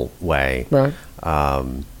responsible way. Right.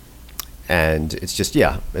 And it's just,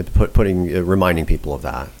 reminding people of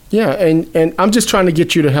that. Yeah, and I'm just trying to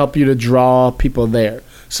get you to help you to draw people there.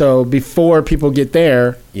 So before people get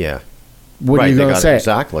there, what are you going to say?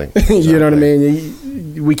 Exactly. You know what I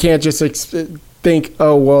mean? We can't just think,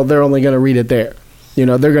 oh, well, they're only going to read it there.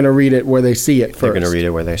 They're going to read it where they see it first. They're going to read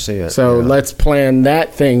it where they see it. So let's plan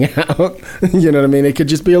that thing out. You know what I mean? It could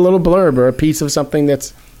just be a little blurb or a piece of something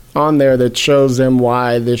that's on there that shows them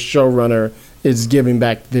why this showrunner is giving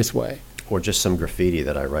back this way. Or just some graffiti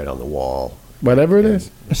that I write on the wall. Whatever it is.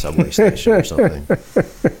 A subway station or something.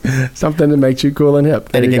 Something that makes you cool and hip.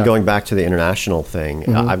 And again, going back to the international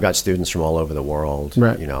thing, I've got students from all over the world.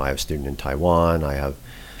 Right. I have a student in Taiwan. I have,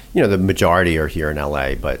 the majority are here in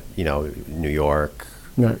LA, but, New York,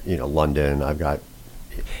 London.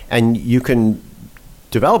 And you can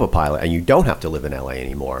develop a pilot and you don't have to live in LA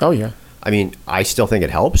anymore. Oh, yeah. I mean, I still think it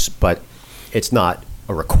helps, but it's not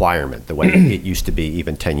a requirement the way it used to be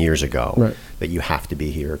even 10 years ago, that you have to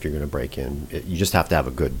be here if you're going to break in. You just have to have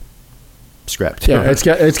a good script. Yeah, it's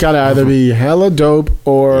got to either be hella dope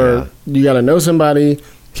or you got to know somebody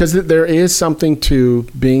Because there is something to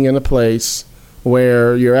being in a place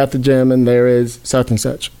where you're at the gym and there is such and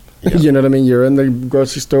such. Yeah. You know what I mean? You're in the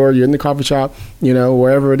grocery store, you're in the coffee shop,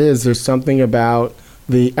 wherever it is, there's something about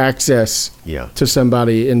the access to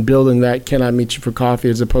somebody and building that can I meet you for coffee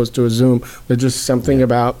as opposed to a Zoom. There's just something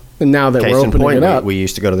about, and now that Case we're in opening point, it up. we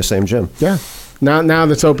used to go to the same gym. Yeah. Now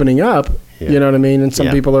that's opening up, you know what I mean? And some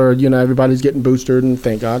people are, everybody's getting boosted and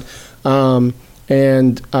thank God.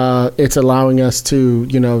 And it's allowing us to,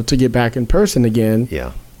 to get back in person again,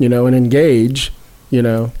 and engage,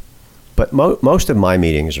 But most of my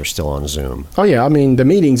meetings are still on Zoom. Oh, yeah. I mean, the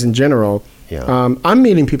meetings in general. Yeah. I'm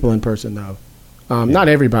meeting people in person, though. Not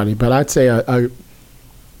everybody, but I'd say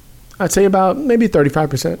I'd say about maybe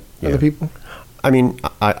 35% of the people. I mean,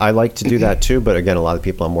 I like to do that too, but again, a lot of the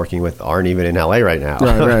people I'm working with aren't even in LA right now.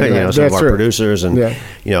 Right. Some of our producers, and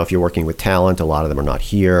Yeah. if you're working with talent, a lot of them are not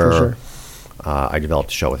here. For sure. I developed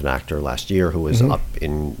a show with an actor last year who was up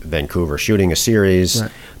in Vancouver shooting a series,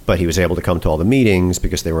 but he was able to come to all the meetings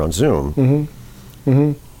because they were on Zoom.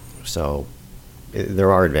 So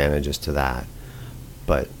there are advantages to that,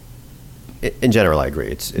 but in general, I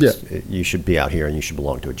agree. You should be out here and you should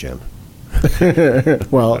belong to a gym.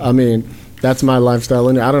 Well, I mean, that's my lifestyle.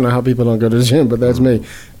 And I don't know how people don't go to the gym, but that's me.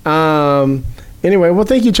 Anyway, well,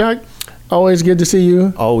 thank you, Chuck. Always good to see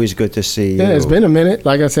you. Always good to see you. Yeah, it's been a minute,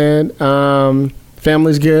 like I said.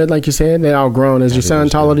 Family's good, like you said. They're all grown. Is your son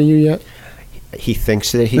taller than you yet? He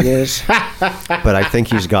thinks that he is, but I think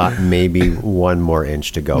he's got maybe 1 more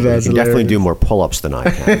inch to go. That's he can definitely hilarious. do more pull-ups than I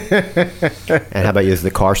can. And how about you? Is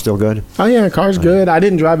the car still good? Oh, yeah, car's good. I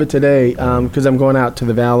didn't drive it today because I'm going out to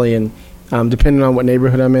the valley, and depending on what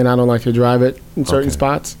neighborhood I'm in, I don't like to drive it in certain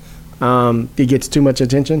spots. It gets too much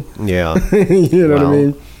attention. Yeah. You know what I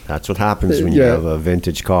mean? That's what happens when you have a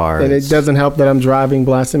vintage car. And it doesn't help that I'm driving,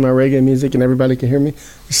 blasting my reggae music, and everybody can hear me.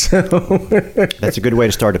 So That's a good way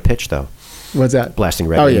to start a pitch, though. What's that? Blasting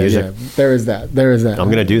reggae music. Yeah. There is that. I'm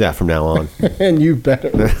going to do that from now on. And you better.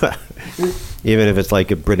 Even if it's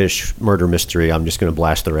like a British murder mystery, I'm just going to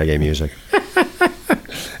blast the reggae music.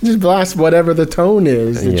 Just blast whatever the tone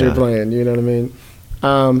is that you're playing. You know what I mean?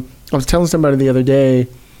 I was telling somebody the other day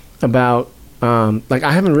about, I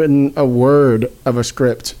haven't written a word of a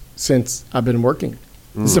script since I've been working.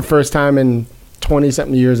 This is the first time in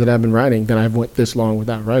 20-something years that I've been writing that I've went this long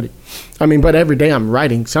without writing. I mean, but every day I'm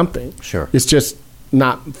writing something. Sure. It's just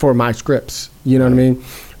not for my scripts. You know what I mean?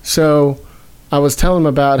 So I was telling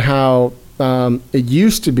them about how it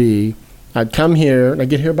used to be I'd come here, and I'd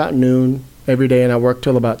get here about noon every day, and I work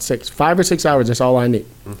till about 6. 5 or 6 hours, that's all I need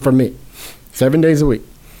for me. 7 days a week.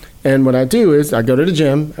 And what I do is I go to the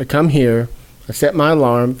gym, I come here, I set my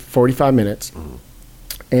alarm for 45 minutes,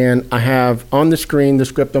 and I have on the screen the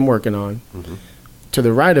script I'm working on. To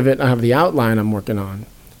the right of it, I have the outline I'm working on.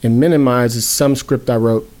 It minimizes some script I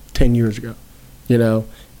wrote 10 years ago,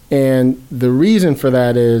 And the reason for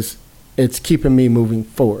that is it's keeping me moving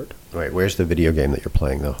forward. Right. Where's the video game that you're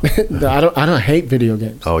playing, though? I don't hate video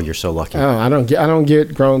games. Oh, you're so lucky. Oh, I don't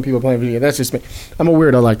get grown people playing video games. That's just me. I'm a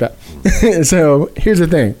weirdo like that. So here's the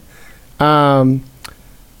thing.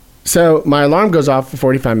 So my alarm goes off for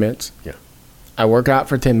 45 minutes. Yeah. I work out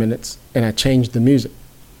for 10 minutes, and I change the music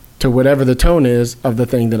to whatever the tone is of the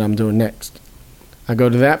thing that I'm doing next. I go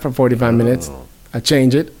to that for 45 minutes. I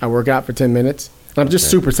change it. I work out for 10 minutes. And I'm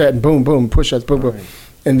just supersetting, boom, boom, push-ups, boom, boom.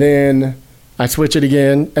 And then I switch it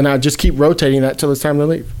again, and I just keep rotating that till it's time to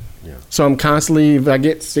leave. Yeah. So I'm constantly, if I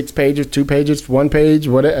get 6 pages, 2 pages, 1 page,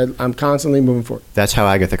 whatever, I'm constantly moving forward. That's how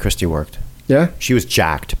Agatha Christie worked. Yeah? She was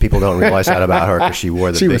jacked. People don't realize that about her because she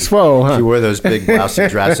wore She was swole, huh? She wore those big blousy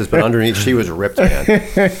dresses, but underneath she was ripped, man.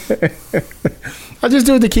 I just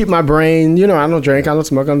do it to keep my brain, I don't drink, I don't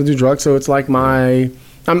smoke, I don't do drugs, so it's like I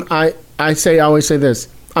always say this,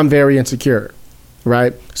 I'm very insecure,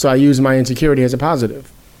 right? So I use my insecurity as a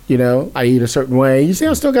positive. I eat a certain way. You see,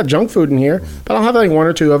 I still got junk food in here, but I'll have like 1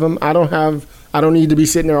 or 2 of them. I don't need to be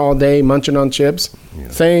sitting there all day munching on chips. Yeah.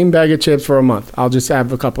 Same bag of chips for a month. I'll just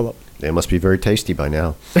have a couple of them. They must be very tasty by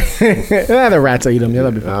now. The rats eat them. Yeah,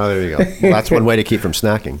 that'll be fine. Oh, there you go. Well, that's one way to keep from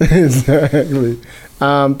snacking. Exactly.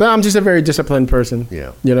 But I'm just a very disciplined person.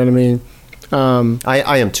 Yeah. You know what I mean?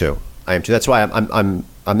 I am too. That's why I'm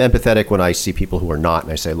empathetic when I see people who are not,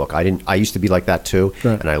 and I say, look, I used to be like that too,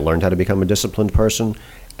 right. And I learned how to become a disciplined person,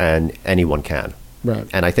 and anyone can. Right.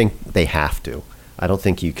 And I think they have to. I don't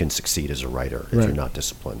think you can succeed as a writer if right. you're not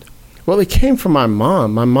disciplined. Well, it came from my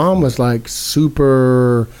mom. My mom was like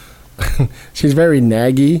super. She's very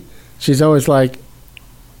naggy. She's always like,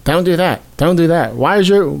 "Don't do that. Don't do that. Why is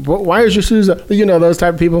your shoes up?" Those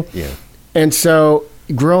type of people. Yeah. And so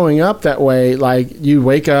growing up that way, like you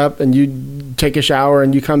wake up and you take a shower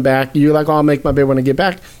and you come back. You're like, oh, I'll make my bed when I get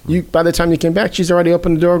back. By the time you came back, she's already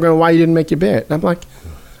opened the door going, why you didn't make your bed? And I'm like,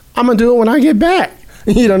 I'm going to do it when I get back.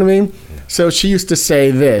 You know what I mean? So she used to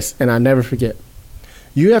say this, and I never forget.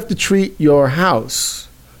 You have to treat your house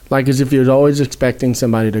like as if you're always expecting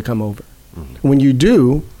somebody to come over. When you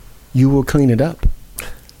do, you will clean it up.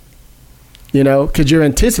 You know, because you're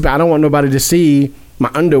anticipating. I don't want nobody to see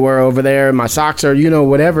my underwear over there, my socks or,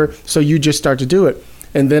 whatever. So you just start to do it.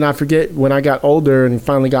 And then I forget when I got older and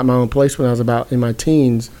finally got my own place when I was about in my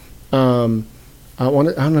teens. I don't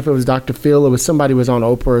know if it was Dr. Phil. It was somebody was on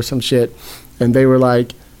Oprah or some shit. And they were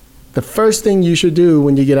like, the first thing you should do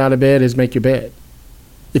when you get out of bed is make your bed.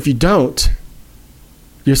 If you don't,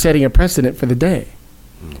 you're setting a precedent for the day.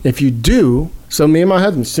 If you do, so me and my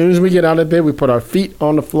husband, as soon as we get out of bed, we put our feet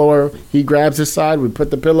on the floor. He grabs his side. We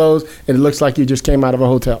put the pillows. And it looks like you just came out of a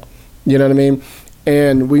hotel. You know what I mean?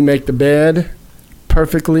 And we make the bed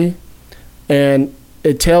perfectly. And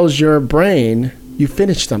it tells your brain you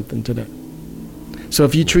finished something today. So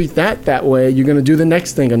if you treat that way, you're going to do the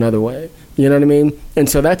next thing another way. You know what I mean? And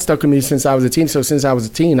so that stuck with me since I was a teen. So since I was a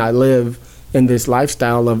teen, I live in this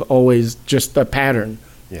lifestyle of always just a pattern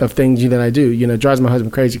of things that I do. It drives my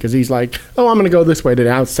husband crazy because he's like, oh, I'm going to go this way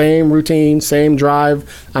today. Same routine, same drive.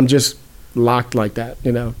 I'm just locked like that,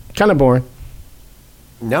 Kind of boring.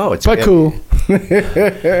 No, it's... But cool.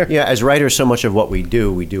 Yeah, as writers, so much of what we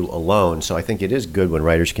do alone. So I think it is good when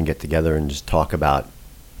writers can get together and just talk about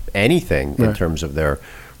anything in terms of their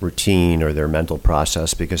routine or their mental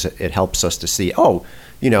process, because it helps us to see,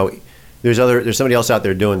 there's somebody else out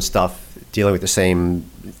there doing stuff, dealing with the same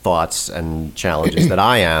thoughts and challenges that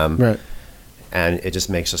I am. Right. And it just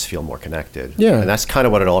makes us feel more connected. Yeah. And that's kind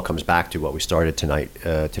of what it all comes back to. What we started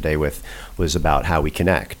today with was about how we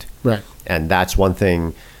connect. Right. And that's one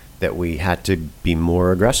thing that we had to be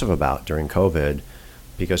more aggressive about during COVID,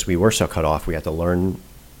 because we were so cut off. We had to learn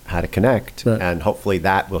how to connect, and hopefully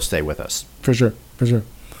that will stay with us. For sure.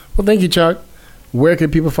 Well, thank you, Chuck. Where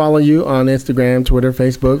can people follow you on Instagram, Twitter,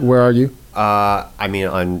 Facebook? Where are you?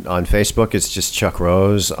 On Facebook, it's just Chuck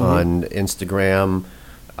Rose. Mm-hmm. On Instagram,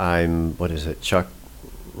 I'm, Chuck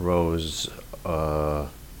Rose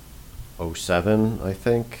 07, I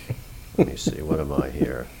think. Let me see, what am I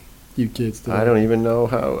here? You kids. I don't even know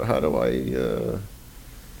how do I...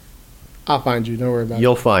 I'll find you, don't worry about it.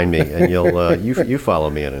 You'll find me, and you'll you follow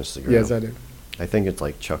me on Instagram. Yes, I do. I think it's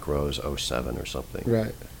like Chuck Rose 07 or something.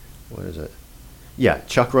 Right. What is it? Yeah,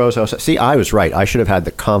 Chuck Rose 07. See, I was right. I should have had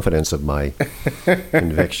the confidence of my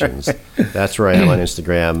convictions. That's where I am on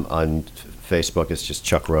Instagram. On Facebook, it's just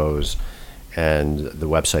Chuck Rose, and the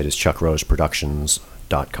website is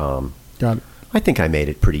chuckroseproductions.com. Got it. I think I made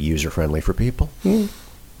it pretty user-friendly for people. Mm.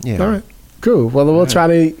 Yeah. All right. Cool. Well, we'll try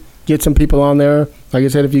to get some people on there. Like I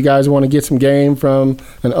said, if you guys want to get some game from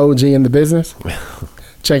an OG in the business,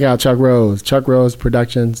 check out Chuck Rose,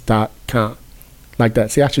 chuckroseproductions.com. Like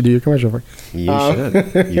that. See, I should do your commercial for you. You should.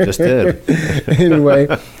 You just did. Anyway,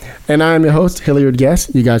 and I am your host, Hilliard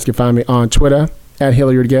Guest. You guys can find me on Twitter, at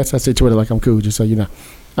Hilliard Guest. I say Twitter like I'm cool, just so you know.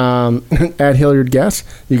 At Hilliard Guest.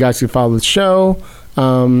 You guys can follow the show.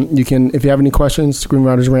 You can, if you have any questions,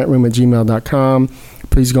 screenwritersrantroom@gmail.com.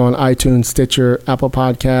 Please go on iTunes, Stitcher, Apple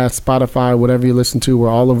Podcasts, Spotify, whatever you listen to. We're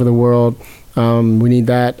all over the world. We need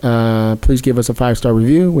that. Please give us a 5-star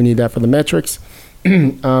review. We need that for the metrics.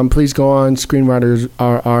 Please go on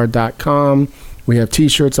screenwritersrr.com. We have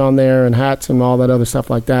T-shirts on there and hats and all that other stuff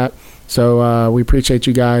like that. So we appreciate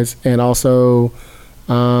you guys. And also,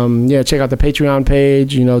 check out the Patreon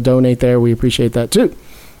page. Donate there. We appreciate that too.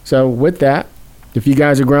 So with that, if you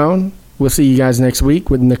guys are grown, we'll see you guys next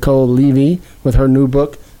week with Nicole Levy with her new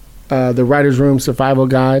book, The Writer's Room Survival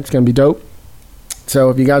Guide. It's going to be dope.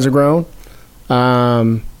 So if you guys are grown,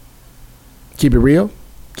 keep it real,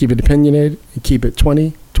 keep it opinionated, and keep it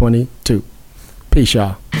 2022. Peace,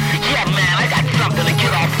 y'all. Yeah, man, I got something to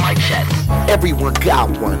get off my chest. Everyone got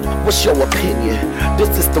one. What's your opinion?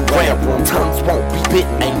 This is the rant room. Tongues won't be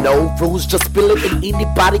bitten. Ain't no rules, just spill it, and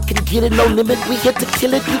anybody can get it. No limit, we here to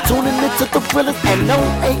kill it. You tuning into the thrillers, and no,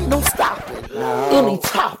 ain't no stopping. Any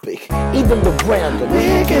topic, even the random.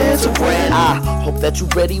 I hope that you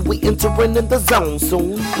ready. We entering in the zone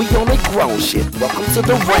soon. We on a grown shit. Welcome to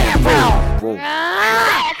the rant room.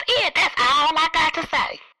 That's